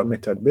lean startup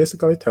method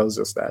basically tells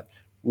us that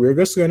we're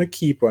just going to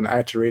keep on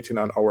iterating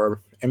on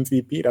our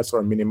MVP, that's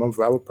our minimum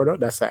viable product.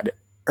 That's like the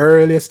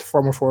earliest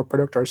form of our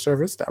product or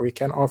service that we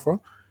can offer.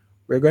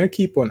 We're going to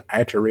keep on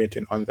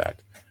iterating on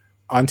that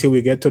until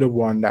we get to the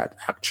one that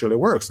actually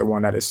works, the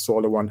one that is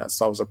sold, the one that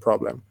solves a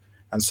problem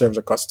and serves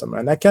a customer.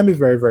 And that can be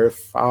very, very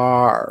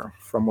far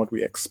from what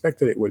we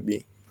expected it would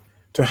be.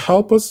 To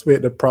help us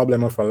with the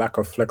problem of a lack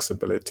of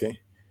flexibility,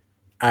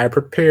 I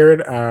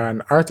prepared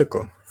an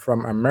article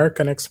from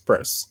American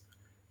Express.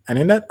 And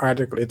in that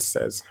article, it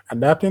says,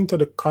 adapting to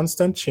the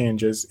constant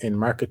changes in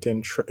market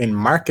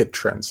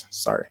trends.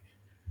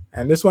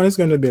 And this one is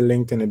going to be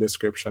linked in the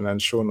description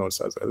and show notes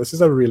as well. This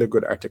is a really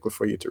good article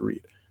for you to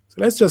read. So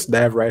let's just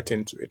dive right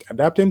into it.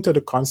 Adapting to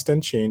the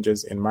constant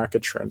changes in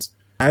market trends.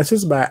 And this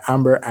is by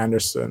Amber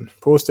Anderson,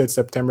 posted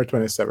September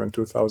 27,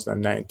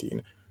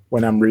 2019,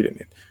 when I'm reading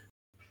it.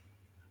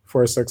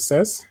 For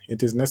success,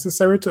 it is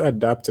necessary to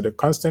adapt to the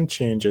constant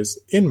changes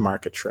in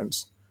market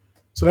trends.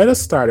 So let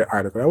us start the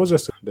article. That was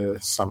just the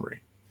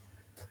summary.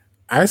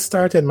 I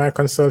started my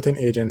consulting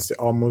agency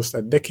almost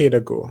a decade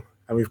ago,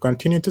 and we've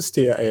continued to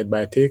stay ahead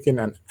by taking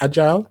an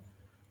agile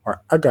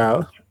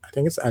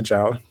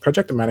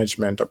project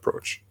management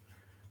approach.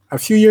 A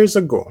few years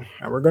ago,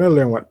 and we're going to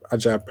learn what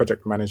agile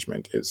project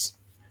management is.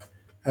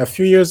 A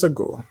few years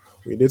ago,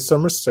 we did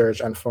some research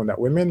and found that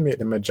women make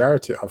the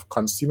majority of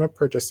consumer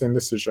purchasing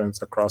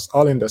decisions across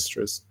all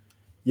industries,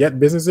 yet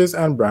businesses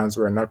and brands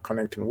were not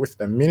connecting with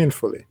them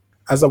meaningfully.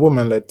 As a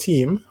woman-led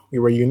team, we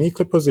were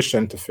uniquely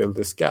positioned to fill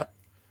this gap.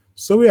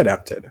 So we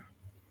adapted,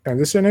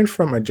 transitioning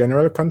from a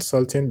general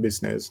consulting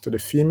business to the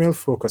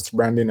female-focused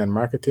branding and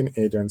marketing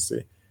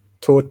agency,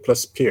 Tote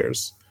Plus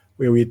Peers,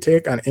 where we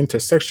take an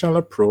intersectional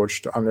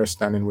approach to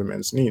understanding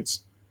women's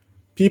needs.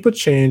 People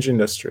change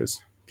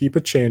industries,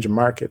 people change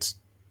markets.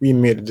 We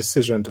made a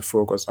decision to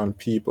focus on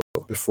people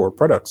before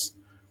products,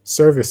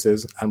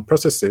 services, and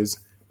processes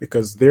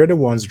because they're the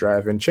ones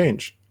driving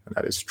change, and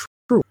that is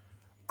true.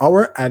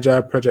 Our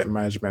agile project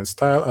management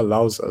style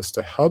allows us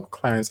to help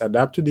clients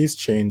adapt to these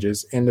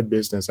changes in the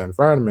business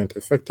environment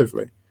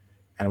effectively,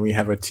 and we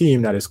have a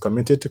team that is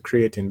committed to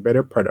creating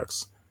better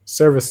products,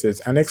 services,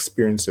 and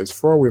experiences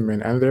for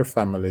women and their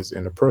families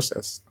in the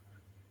process.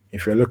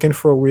 If you're looking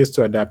for ways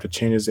to adapt to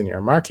changes in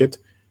your market,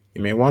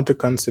 you may want to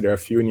consider a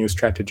few new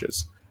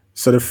strategies.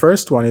 So the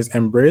first one is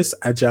embrace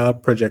agile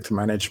project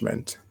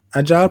management.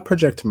 Agile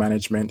project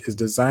management is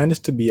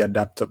designed to be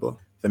adaptable.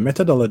 The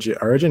methodology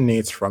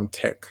originates from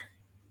tech.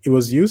 It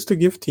was used to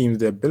give teams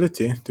the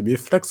ability to be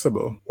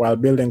flexible while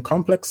building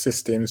complex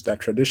systems that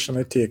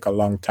traditionally take a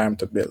long time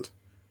to build.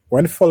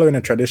 When following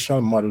a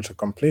traditional model to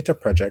complete a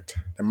project,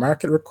 the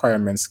market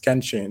requirements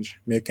can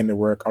change, making the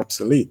work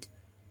obsolete.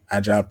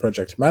 Agile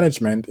project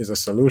management is a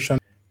solution.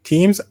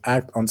 Teams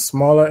act on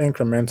smaller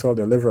incremental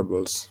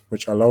deliverables,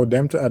 which allow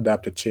them to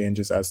adapt to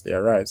changes as they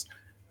arise.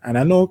 And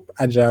I know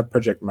Agile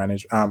project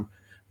management,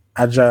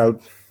 the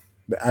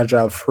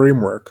Agile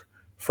framework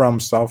from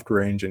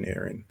software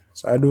engineering.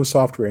 So I do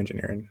software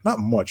engineering, not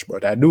much,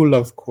 but I do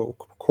love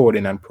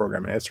coding and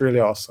programming. It's really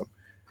awesome.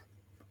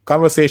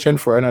 Conversation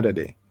for another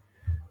day.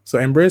 So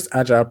embrace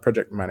Agile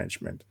project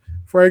management.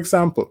 For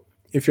example,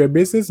 if your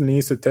business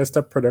needs to test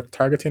a product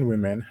targeting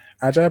women,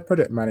 Agile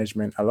project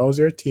management allows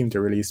your team to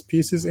release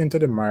pieces into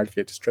the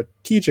market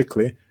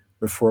strategically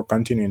before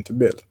continuing to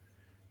build.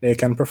 They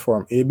can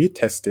perform A/B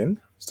testing,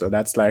 so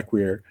that's like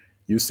where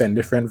you send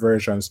different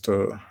versions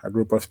to a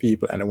group of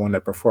people and the one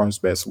that performs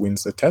best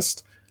wins the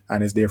test,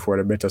 and is therefore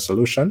the better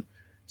solution,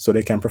 so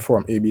they can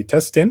perform A/B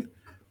testing.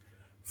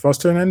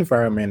 Fostering an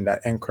environment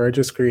that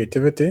encourages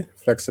creativity,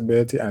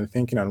 flexibility, and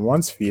thinking on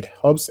one's feet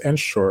helps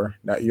ensure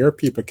that your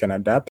people can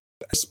adapt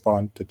and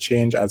respond to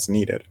change as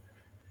needed.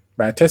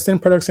 By testing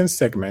products in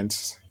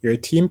segments, your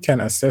team can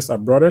assess a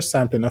broader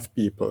sampling of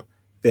people,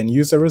 then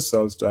use the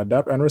results to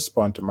adapt and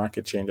respond to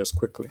market changes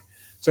quickly.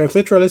 So it's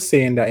literally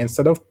saying that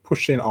instead of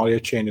pushing all your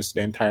changes to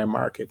the entire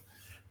market,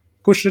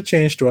 push the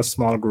change to a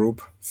small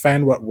group,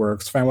 find what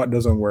works, find what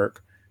doesn't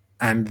work,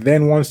 and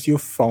then once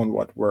you've found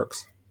what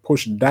works,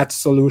 push that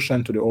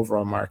solution to the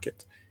overall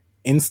market.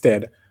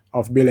 Instead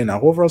of building a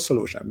overall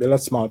solution, build a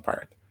small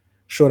part,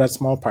 show that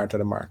small part to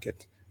the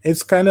market.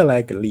 It's kind of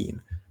like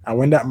lean. And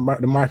when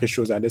the market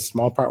shows that this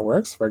small part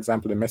works, for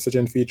example, the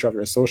messaging feature of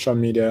your social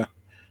media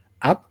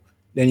app,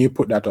 then you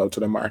put that all to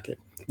the market.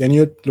 Then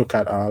you look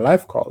at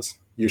live calls.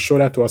 You show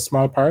that to a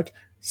small part,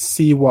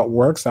 see what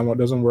works and what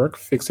doesn't work,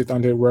 fix it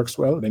until it works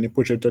well, then you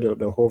push it to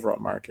the overall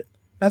market.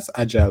 That's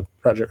agile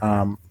project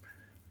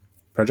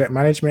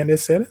management, they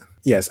said.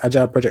 Yes,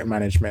 agile project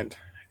management.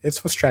 It's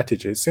for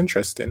strategy. It's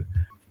interesting.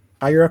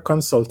 Hire a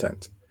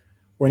consultant.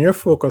 When you're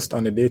focused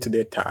on the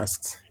day-to-day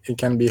tasks, it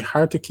can be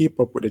hard to keep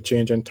up with the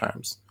changing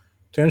times.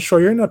 To ensure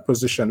you're not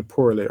positioned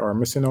poorly or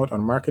missing out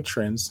on market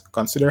trends,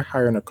 consider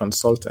hiring a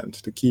consultant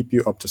to keep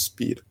you up to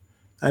speed.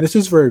 And this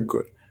is very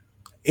good.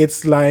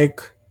 It's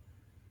like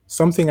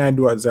something I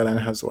do at Zeland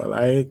as well.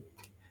 I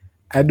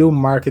do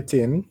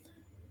marketing,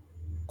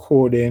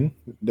 coding,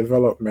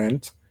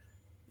 development,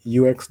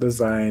 UX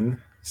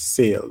design,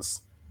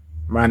 sales,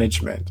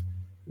 management.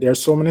 There are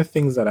so many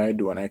things that I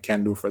do and I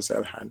can do for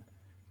Zelhan.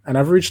 And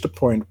I've reached a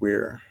point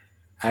where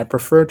I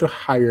prefer to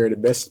hire the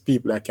best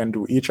people that can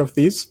do each of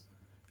these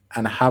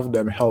and have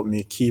them help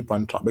me keep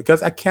on top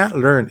because I can't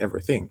learn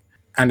everything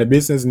and the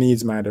business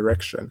needs my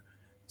direction.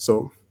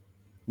 So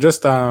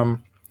just a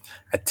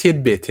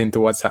tidbit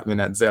into what's happening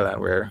at Zella.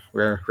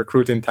 We're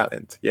recruiting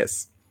talent.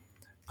 Yes.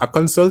 A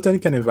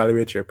consultant can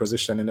evaluate your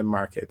position in the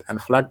market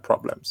and flag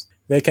problems.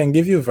 They can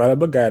give you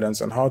valuable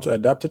guidance on how to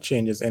adapt to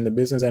changes in the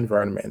business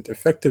environment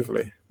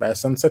effectively by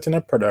sunsetting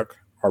a product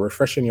or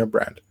refreshing your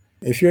brand.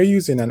 If you're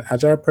using an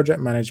agile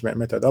project management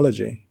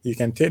methodology, you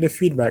can take the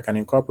feedback and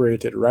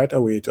incorporate it right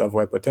away to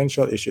avoid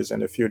potential issues in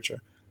the future.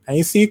 And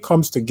you see it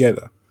comes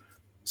together.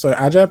 So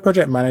agile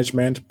project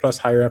management plus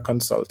hire a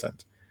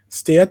consultant.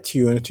 Stay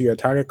attuned to your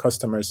target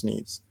customers'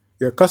 needs.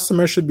 Your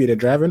customer should be the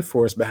driving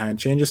force behind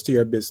changes to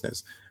your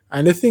business.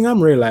 And the thing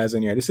I'm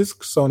realizing here, this is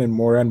sounding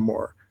more and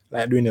more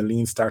like doing the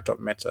lean startup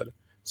method.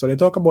 So they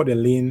talk about the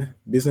lean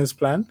business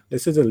plan.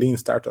 This is a lean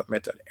startup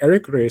method.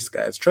 Eric Ries,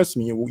 guys, trust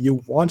me,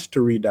 you want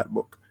to read that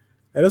book.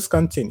 Let us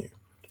continue.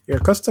 Your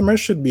customers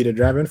should be the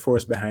driving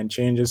force behind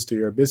changes to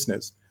your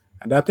business.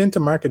 Adapting to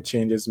market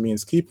changes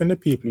means keeping the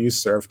people you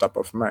serve top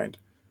of mind.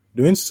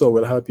 Doing so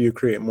will help you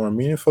create more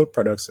meaningful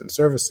products and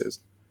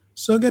services.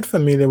 So get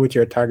familiar with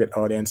your target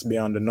audience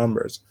beyond the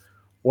numbers.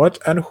 What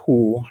and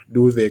who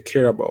do they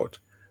care about?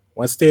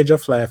 What stage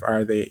of life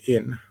are they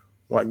in?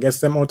 What gets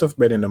them out of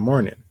bed in the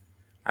morning?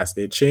 As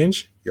they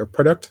change, your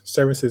product,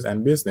 services,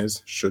 and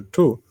business should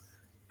too.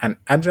 An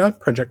agile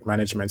project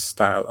management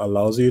style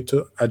allows you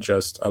to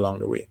adjust along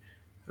the way.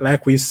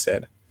 Like we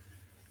said,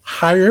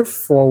 hire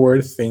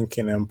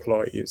forward-thinking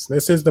employees.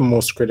 This is the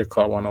most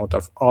critical one out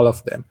of all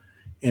of them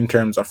in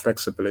terms of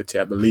flexibility,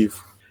 I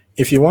believe.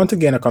 If you want to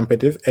gain a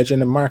competitive edge in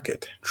the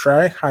market,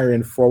 try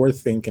hiring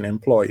forward-thinking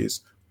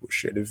employees who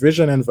share the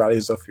vision and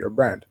values of your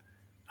brand.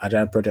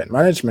 Agile project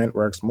management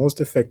works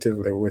most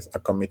effectively with a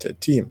committed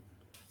team.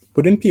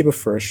 Putting people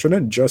first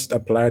shouldn't just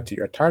apply to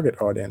your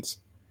target audience.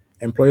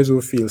 Employees who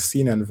feel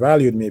seen and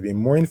valued may be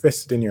more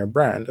invested in your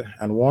brand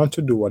and want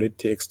to do what it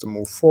takes to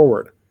move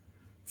forward.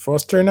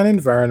 Fostering an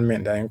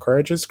environment that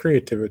encourages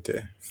creativity,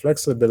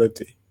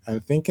 flexibility,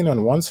 and thinking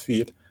on one's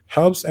feet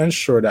helps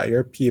ensure that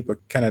your people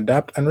can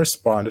adapt and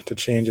respond to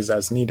changes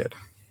as needed.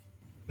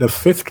 The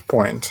fifth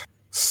point,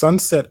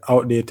 sunset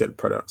outdated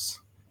products.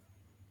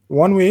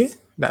 One way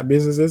that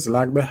businesses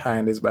lag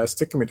behind is by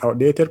sticking with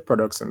outdated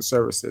products and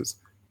services.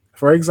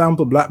 For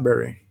example,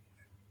 BlackBerry.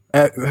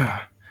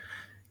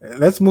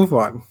 Let's move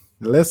on.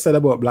 The less said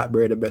about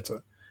BlackBerry, the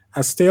better.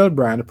 A stale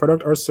brand,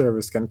 product, or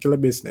service can kill a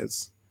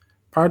business.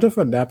 Part of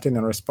adapting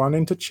and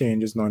responding to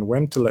change is knowing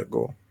when to let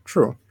go.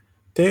 True.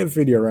 Take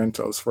video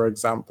rentals, for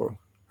example.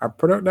 A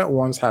product that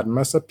once had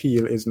mass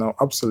appeal is now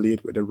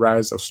obsolete with the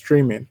rise of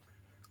streaming.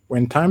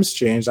 When times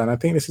change, and I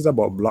think this is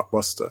about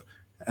Blockbuster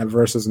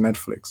versus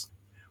Netflix.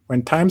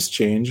 When times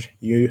change,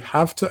 you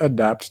have to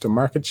adapt to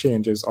market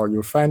changes or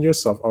you'll find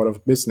yourself out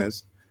of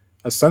business.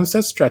 A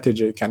sunset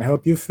strategy can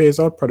help you phase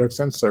out products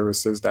and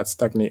services that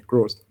stagnate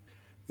growth.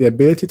 The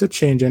ability to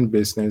change in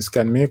business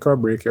can make or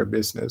break your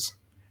business.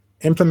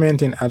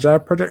 Implementing agile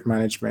project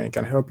management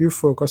can help you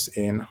focus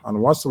in on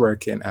what's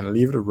working and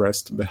leave the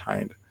rest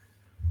behind.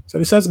 So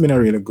this has been a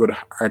really good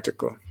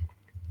article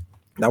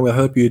that will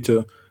help you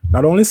to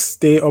not only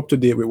stay up to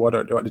date with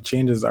what the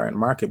changes are in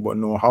market, but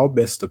know how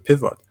best to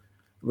pivot.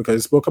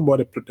 Because it spoke about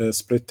the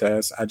split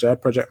test, agile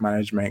project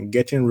management,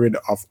 getting rid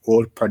of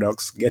old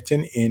products,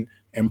 getting in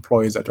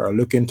employees that are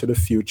looking to the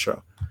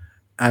future,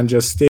 and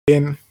just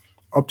staying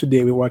up to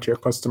date with what your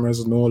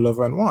customers know, love,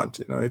 and want.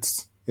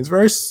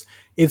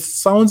 It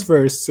sounds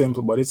very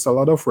simple, but it's a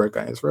lot of work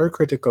and it's very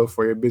critical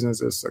for your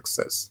business's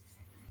success.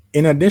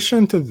 In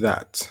addition to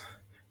that,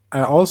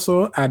 I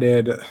also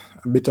added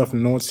a bit of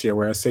notes here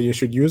where I say you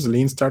should use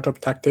lean startup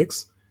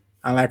tactics.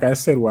 And like I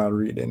said while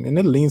reading, in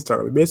the lean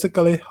startup, it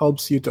basically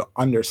helps you to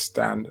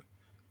understand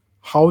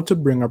how to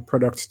bring a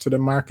product to the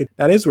market.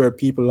 That is where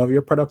people love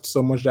your product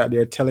so much that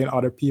they're telling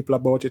other people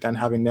about it and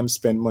having them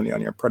spend money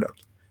on your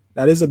product.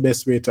 That is the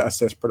best way to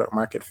assess product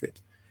market fit.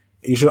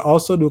 You should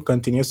also do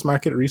continuous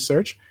market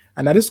research,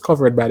 and that is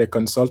covered by the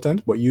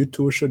consultant, but you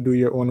too should do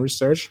your own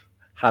research,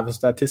 have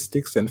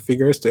statistics and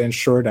figures to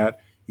ensure that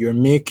you're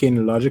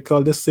making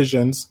logical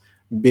decisions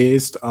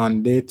based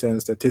on data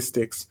and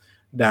statistics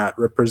that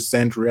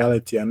represent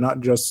reality and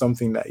not just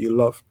something that you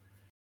love.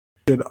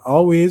 You should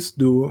always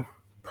do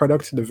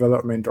product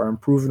development or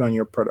improving on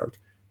your product,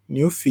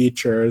 new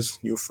features,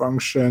 new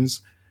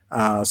functions,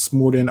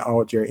 smoothing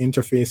out your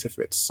interface if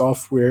it's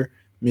software,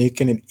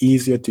 making it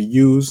easier to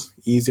use,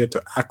 easier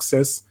to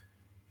access,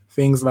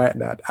 things like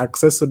that.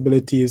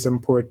 Accessibility is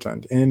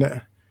important.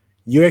 In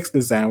UX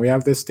design, we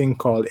have this thing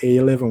called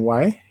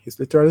A11Y. It's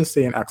literally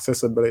saying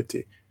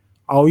accessibility.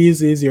 How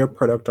easy is your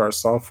product or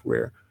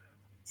software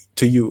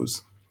to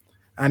use?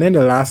 And then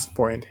the last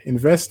point,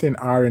 invest in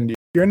R&D.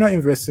 If you're not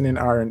investing in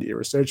R&D,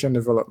 research and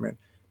development,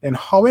 then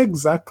how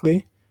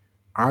exactly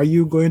are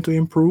you going to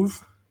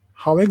improve?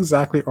 How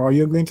exactly are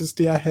you going to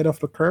stay ahead of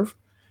the curve?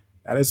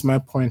 That is my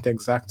point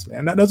exactly.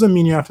 And that doesn't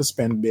mean you have to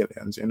spend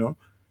billions,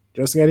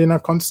 Just getting a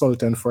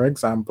consultant, for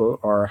example,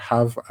 or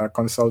have a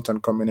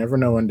consultant come in every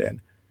now and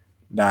then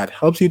that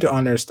helps you to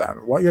understand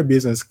what your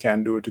business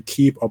can do to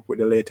keep up with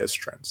the latest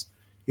trends.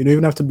 You don't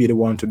even have to be the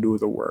one to do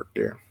the work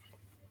there.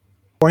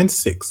 Point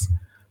 6.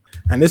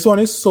 And this one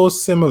is so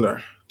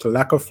similar to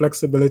lack of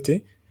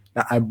flexibility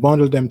that I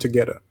bundled them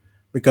together,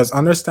 because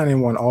understanding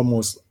one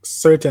almost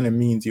certainly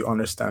means you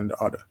understand the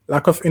other.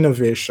 Lack of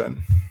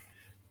innovation.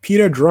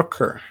 Peter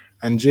Drucker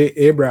and Jay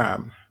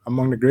Abraham,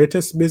 among the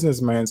greatest business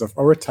minds of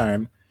our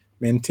time,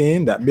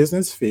 maintain that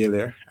business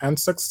failure and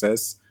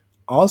success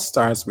all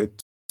starts with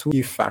two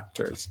key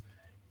factors: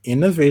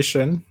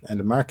 innovation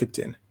and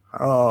marketing.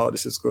 Oh,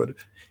 this is good.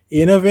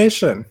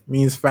 Innovation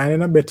means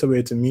finding a better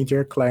way to meet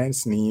your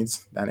client's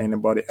needs than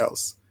anybody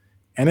else.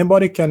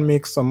 Anybody can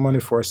make some money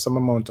for some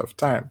amount of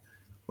time,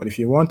 but if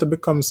you want to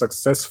become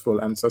successful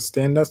and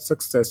sustain that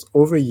success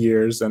over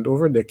years and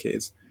over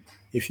decades,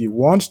 if you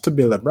want to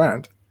build a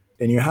brand,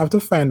 then you have to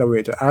find a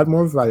way to add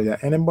more value than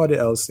anybody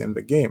else in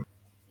the game.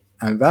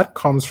 And that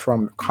comes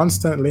from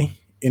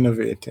constantly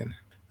innovating.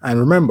 And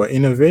remember,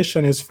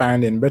 innovation is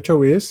finding better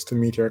ways to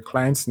meet your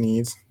client's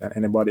needs than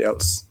anybody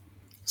else.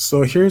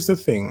 So here's the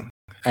thing.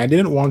 I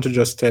didn't want to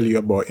just tell you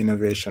about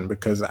innovation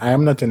because I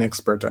am not an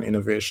expert on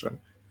innovation.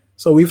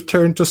 So we've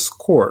turned to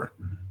SCORE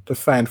to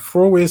find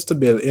 4 ways to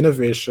build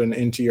innovation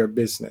into your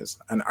business.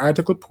 An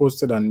article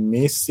posted on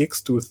May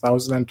 6,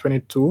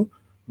 2022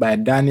 by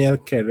Daniel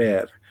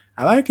Kerrer.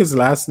 I like his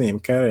last name,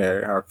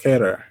 Kerrer, or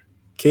Kerrer.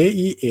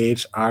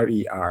 Kehrer,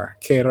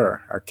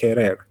 Kerrer, or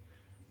Kerrer.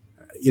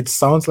 It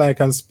sounds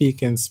like I'm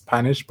speaking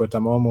Spanish, but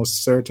I'm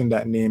almost certain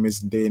that name is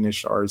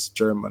Danish or it's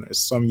German or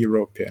some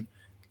European.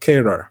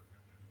 Kerrer.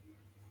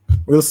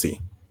 We'll see.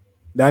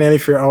 Daniel,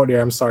 if you're out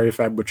there, I'm sorry if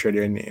I butchered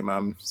your name.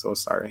 I'm so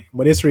sorry.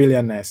 But it's really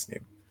a nice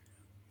name.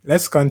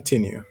 Let's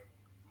continue.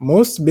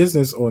 Most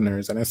business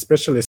owners, and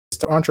especially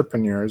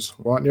entrepreneurs,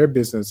 want their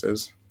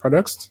businesses,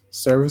 products,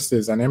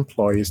 services, and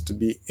employees to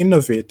be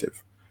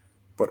innovative.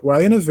 But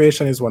while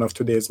innovation is one of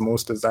today's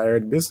most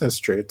desired business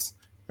traits,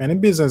 many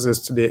businesses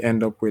today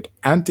end up with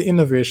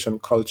anti-innovation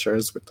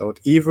cultures without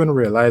even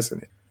realizing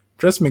it.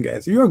 Trust me,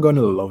 guys, you are going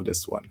to love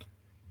this one.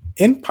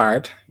 In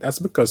part, that's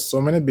because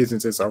so many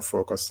businesses are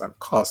focused on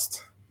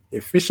cost,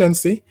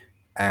 efficiency,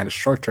 and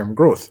short-term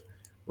growth,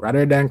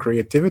 rather than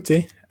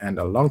creativity and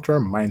a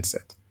long-term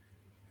mindset.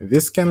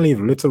 This can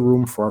leave little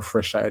room for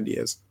fresh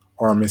ideas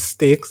or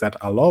mistakes that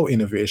allow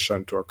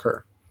innovation to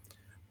occur.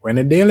 When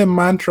a daily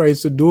mantra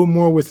is to do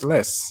more with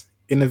less,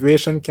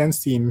 innovation can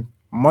seem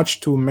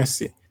much too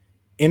messy,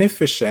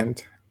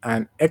 inefficient,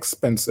 and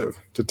expensive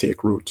to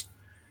take root.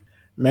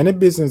 Many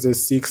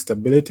businesses seek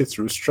stability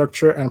through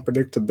structure and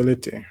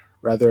predictability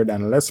rather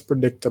than less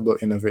predictable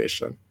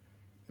innovation.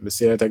 Let me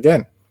say that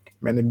again.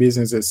 Many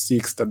businesses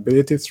seek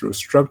stability through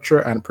structure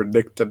and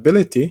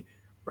predictability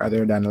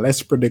rather than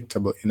less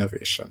predictable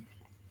innovation.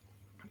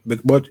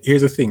 But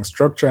here's the thing,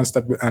 structure and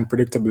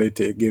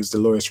predictability gives the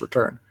lowest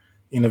return.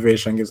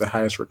 Innovation gives the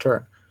highest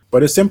return.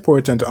 But it's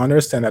important to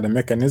understand that the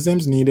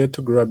mechanisms needed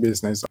to grow a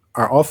business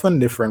are often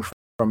different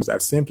from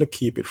that simply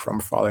keep it from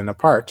falling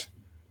apart.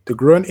 To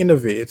grow and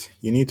innovate,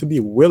 you need to be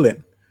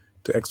willing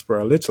to explore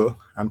a little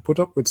and put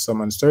up with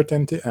some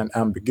uncertainty and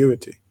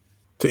ambiguity.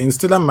 To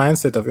instill a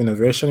mindset of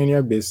innovation in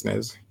your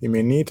business, you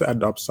may need to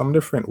adopt some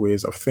different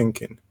ways of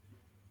thinking.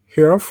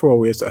 Here are 4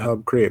 ways to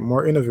help create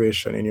more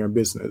innovation in your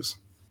business.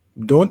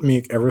 Don't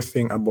make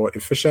everything about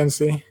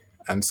efficiency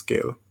and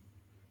scale.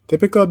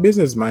 Typical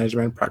business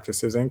management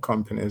practices in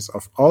companies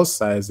of all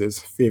sizes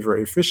favor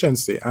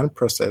efficiency and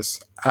process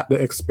at the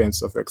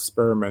expense of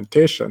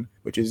experimentation,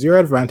 which is your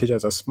advantage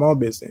as a small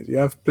business. You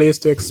have place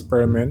to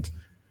experiment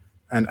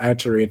and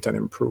iterate and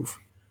improve.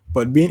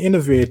 But being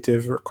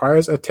innovative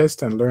requires a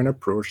test and learn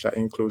approach that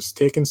includes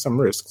taking some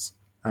risks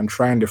and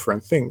trying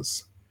different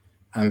things.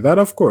 And that,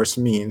 of course,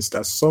 means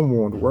that some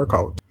won't work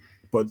out.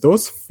 But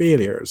those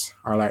failures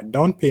are like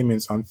down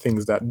payments on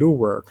things that do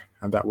work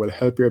and that will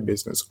help your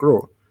business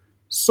grow.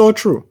 So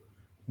true.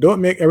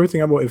 Don't make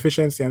everything about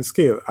efficiency and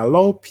scale.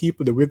 Allow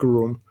people the wiggle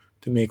room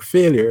to make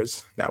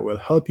failures that will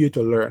help you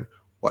to learn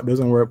what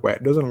doesn't work, why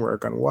it doesn't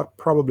work, and what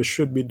probably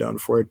should be done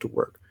for it to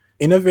work.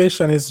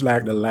 Innovation is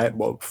like the light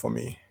bulb for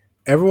me.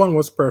 Everyone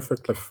was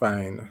perfectly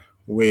fine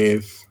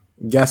with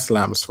gas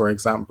lamps, for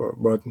example,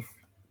 but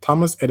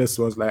Thomas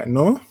Edison was like,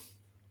 no,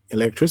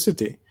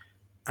 electricity.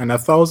 And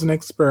 1,000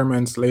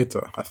 experiments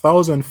later,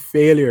 1,000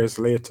 failures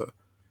later,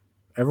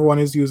 everyone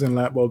is using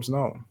light bulbs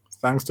now,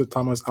 thanks to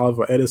Thomas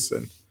Alva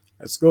Edison.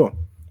 Let's go.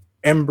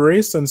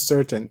 Embrace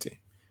uncertainty.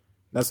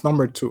 That's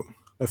number 2.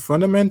 The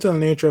fundamental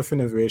nature of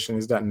innovation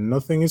is that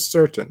nothing is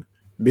certain.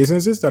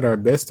 Businesses that are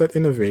best at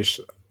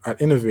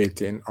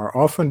innovating are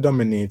often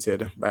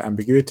dominated by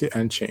ambiguity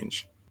and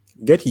change.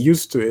 Get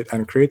used to it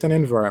and create an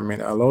environment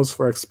that allows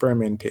for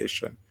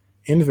experimentation,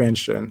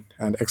 invention,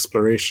 and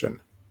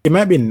exploration. It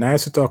might be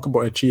nice to talk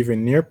about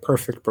achieving near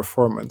perfect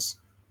performance,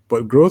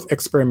 but growth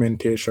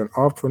experimentation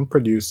often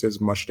produces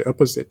much the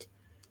opposite.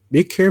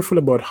 Be careful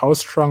about how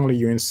strongly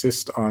you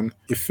insist on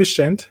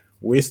efficient,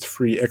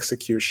 waste-free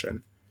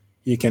execution.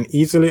 You can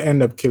easily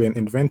end up killing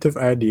inventive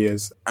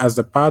ideas, as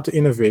the path to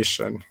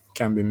innovation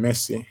can be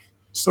messy.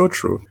 So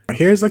true.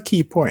 Here's a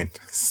key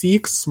point.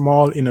 Seek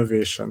small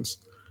innovations.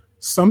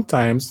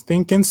 Sometimes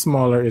thinking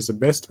smaller is the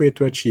best way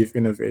to achieve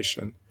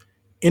innovation.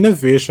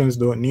 Innovations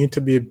don't need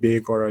to be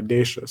big or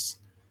audacious.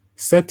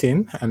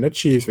 Setting and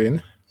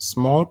achieving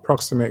small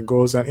proximate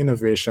goals and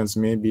innovations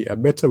may be a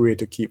better way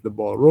to keep the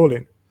ball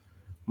rolling.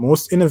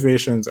 Most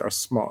innovations are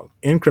small,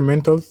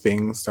 incremental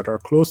things that are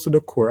close to the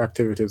core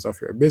activities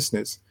of your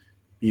business,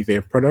 be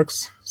they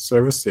products,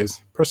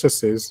 services,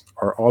 processes,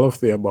 or all of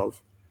the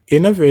above.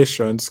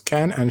 Innovations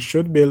can and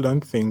should build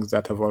on things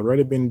that have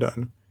already been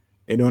done.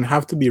 They don't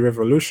have to be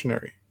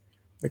revolutionary.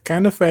 The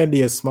kind of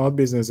ideas small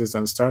businesses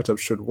and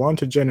startups should want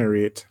to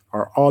generate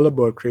are all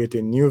about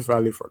creating new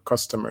value for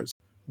customers.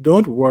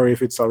 Don't worry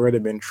if it's already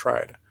been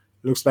tried,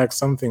 looks like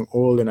something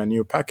old in a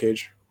new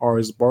package, or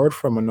is borrowed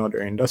from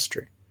another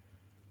industry.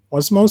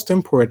 What's most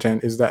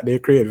important is that they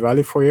create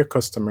value for your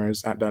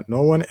customers and that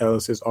no one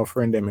else is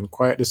offering them in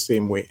quite the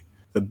same way.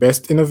 The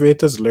best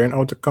innovators learn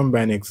how to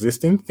combine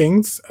existing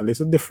things a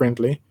little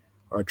differently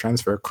or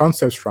transfer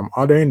concepts from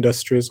other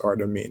industries or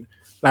domain,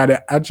 like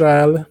the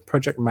agile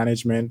project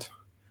management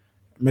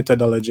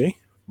methodology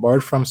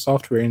borrowed from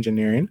software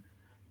engineering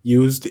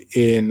used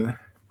in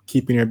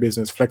keeping your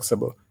business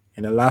flexible.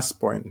 And the last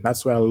point,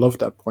 that's why I love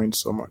that point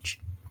so much.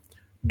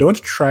 Don't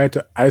try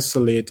to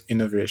isolate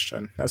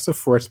innovation. That's the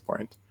 4th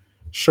point.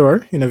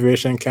 Sure,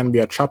 innovation can be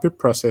a choppy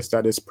process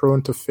that is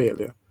prone to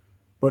failure,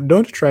 but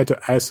don't try to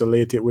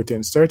isolate it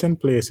within certain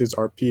places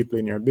or people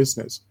in your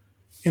business.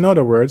 In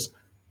other words,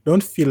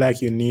 don't feel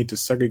like you need to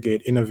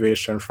segregate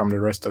innovation from the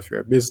rest of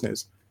your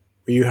business,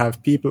 where you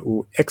have people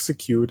who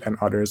execute and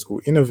others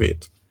who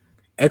innovate.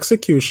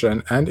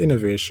 Execution and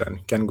innovation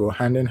can go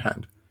hand in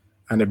hand,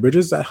 and the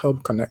bridges that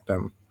help connect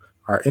them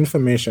are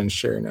information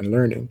sharing and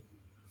learning.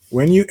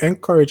 When you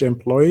encourage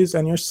employees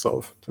and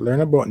yourself to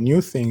learn about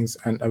new things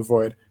and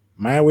avoid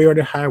my way or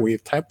the highway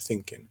type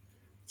thinking,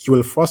 you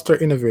will foster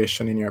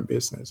innovation in your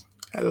business.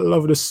 I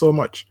love this so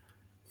much.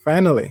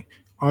 Finally,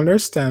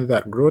 understand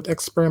that growth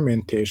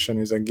experimentation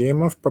is a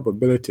game of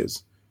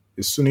probabilities.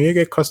 The sooner you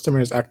get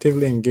customers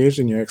actively engaged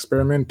in your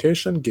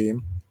experimentation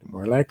game, the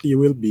more likely you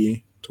will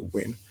be to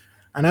win.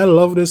 And I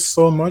love this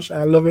so much.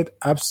 I love it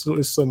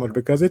absolutely so much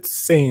because it's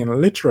saying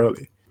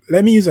literally.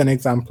 Let me use an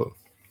example.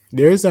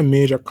 There is a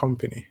major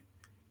company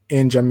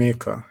in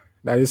Jamaica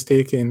that is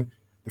taking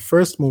the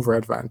first mover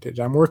advantage.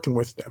 I'm working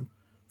with them.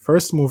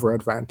 First mover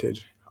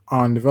advantage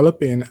on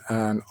developing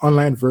an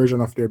online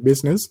version of their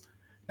business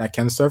that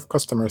can serve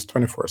customers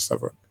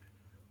 24/7.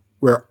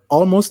 We're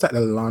almost at the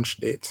launch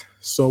date.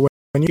 So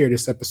when you hear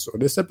this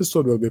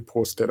episode will be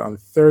posted on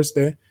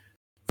Thursday,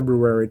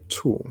 February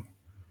 2.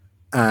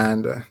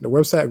 And the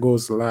website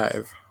goes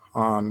live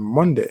on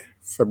Monday,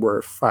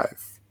 February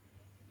 5.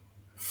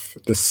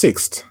 The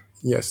 6th.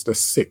 Yes, the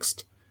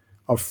 6th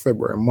of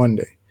February,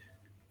 Monday.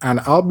 And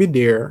I'll be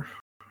there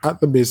at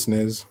the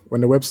business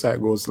when the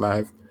website goes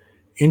live,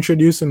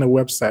 introducing the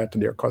website to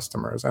their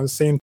customers and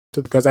saying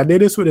because I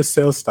did this with the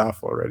sales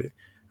staff already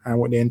and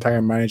with the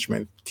entire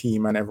management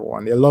team and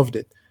everyone. They loved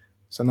it.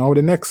 So now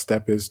the next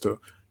step is to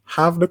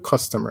have the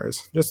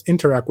customers just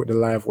interact with the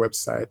live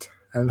website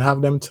and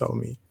have them tell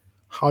me,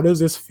 how does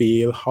this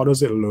feel? How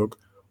does it look?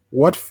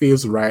 What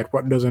feels right?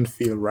 What doesn't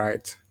feel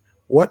right?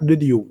 What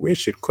did you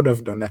wish it could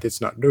have done that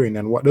it's not doing?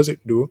 And what does it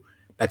do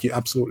that you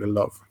absolutely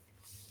love?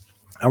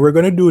 And we're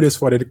going to do this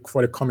for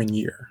the coming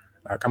year.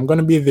 Like I'm going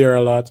to be there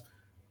a lot.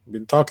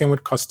 Been talking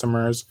with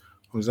customers,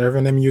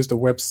 observing them use the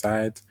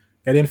website,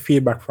 getting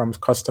feedback from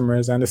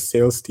customers and the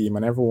sales team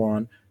and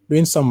everyone,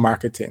 doing some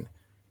marketing.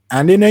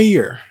 And in a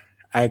year,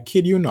 I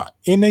kid you not,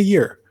 in a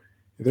year,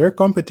 their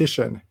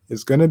competition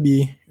is going to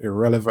be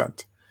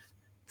irrelevant.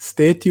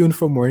 Stay tuned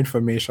for more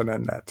information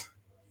on that.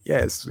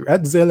 Yes,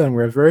 at Zelen,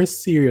 we're very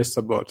serious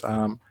about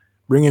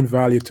bringing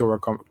value to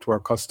our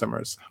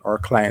customers, our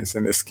clients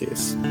in this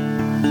case.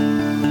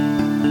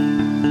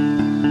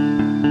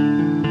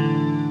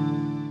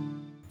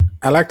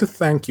 I'd like to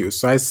thank you.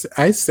 So I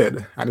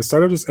said at the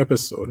start of this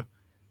episode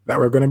that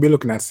we're going to be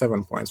looking at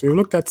 7 points. We've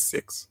looked at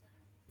 6.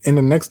 In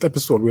the next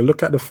episode, we'll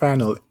look at the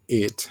final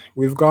 8.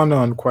 We've gone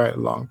on quite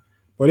long.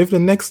 But if the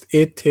next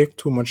 8 take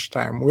too much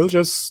time, we'll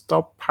just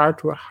stop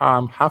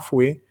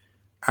halfway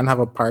and have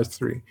a part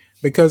 3.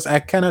 Because I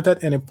cannot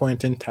at any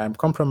point in time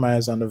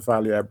compromise on the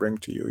value I bring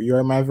to you. You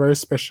are my very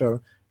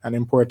special and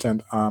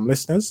important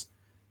listeners,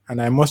 and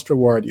I must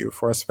reward you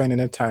for spending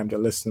the time to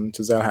listen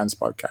to Zelhan's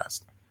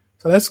podcast.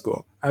 So let's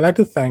go. I'd like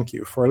to thank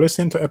you for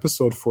listening to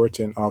episode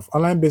 14 of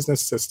Online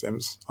Business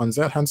Systems on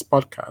Zelhan's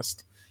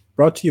podcast,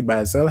 brought to you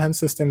by Zelhan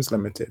Systems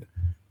Limited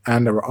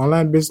and our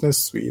online business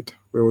suite,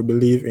 where we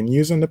believe in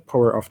using the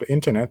power of the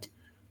internet,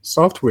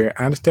 software,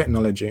 and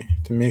technology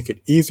to make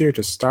it easier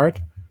to start,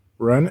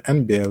 run,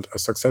 and build a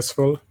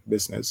successful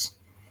business.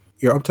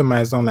 Your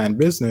optimized online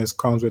business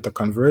comes with a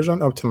conversion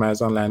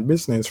optimized online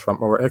business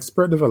from our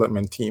expert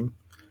development team,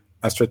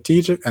 a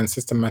strategic and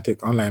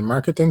systematic online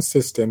marketing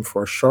system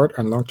for short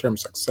and long-term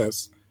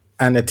success,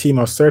 and a team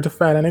of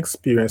certified and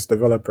experienced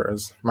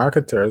developers,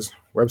 marketers,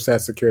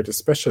 website security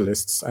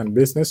specialists, and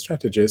business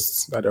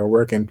strategists that are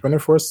working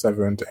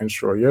 24/7 to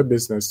ensure your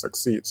business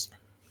succeeds.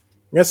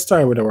 Get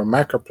started with our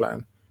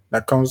microplan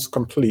that comes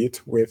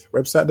complete with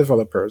website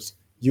developers,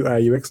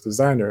 UI/UX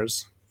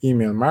designers,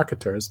 email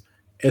marketers,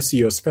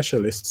 SEO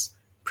specialists,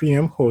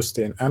 premium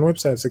hosting and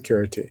website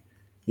security,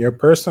 your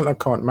personal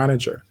account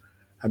manager,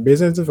 a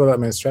business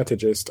development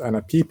strategist, and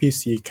a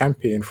PPC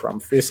campaign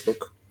from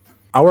Facebook.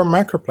 Our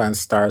microplan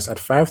starts at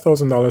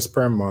 $5,000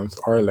 per month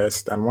or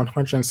less than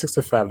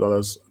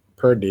 $165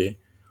 per day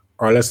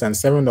or less than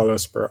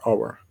 $7 per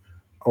hour.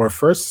 Our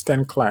first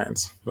 10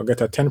 clients will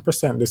get a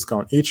 10%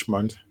 discount each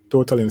month,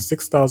 totaling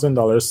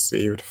 $6,000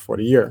 saved for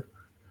the year.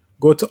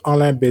 Go to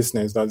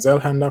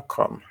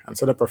onlinebusiness.zelhan.com and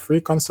set up a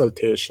free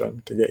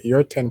consultation to get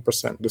your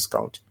 10%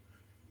 discount.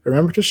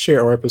 Remember to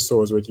share our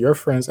episodes with your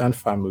friends and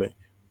family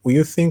who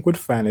you think would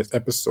find this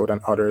episode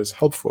and others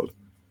helpful.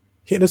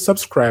 Hit the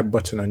subscribe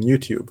button on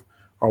YouTube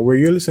or where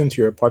you listen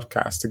to your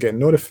podcast to get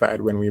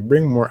notified when we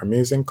bring more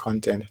amazing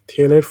content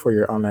tailored for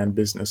your online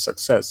business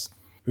success.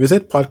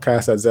 Visit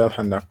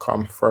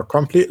podcast.zelhan.com for a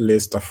complete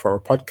list of our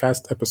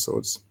podcast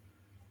episodes.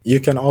 You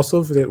can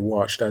also visit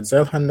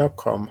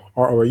watch.zelhan.com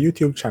or our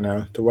YouTube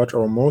channel to watch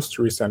our most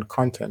recent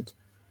content.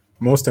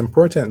 Most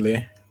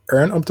importantly,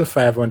 earn up to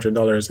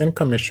 $500 in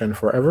commission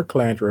for every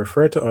client you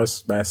refer to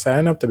us by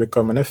signing up to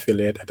become an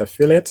affiliate at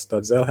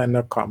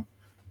affiliates.zelhan.com.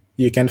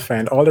 You can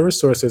find all the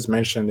resources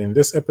mentioned in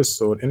this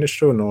episode in the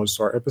show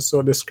notes or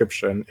episode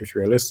description if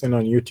you're listening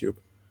on YouTube.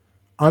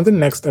 On the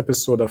next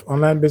episode of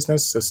Online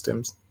Business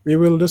Systems, we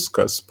will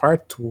discuss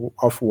part 2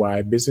 of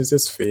Why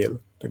Businesses Fail,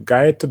 the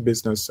Guide to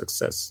Business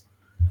Success.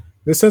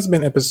 This has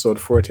been episode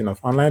 14 of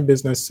Online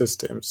Business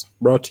Systems,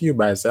 brought to you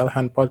by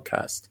Zelhan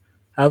Podcast.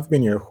 I've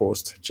been your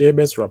host,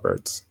 Jabez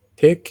Roberts.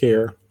 Take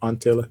care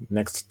until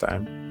next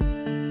time.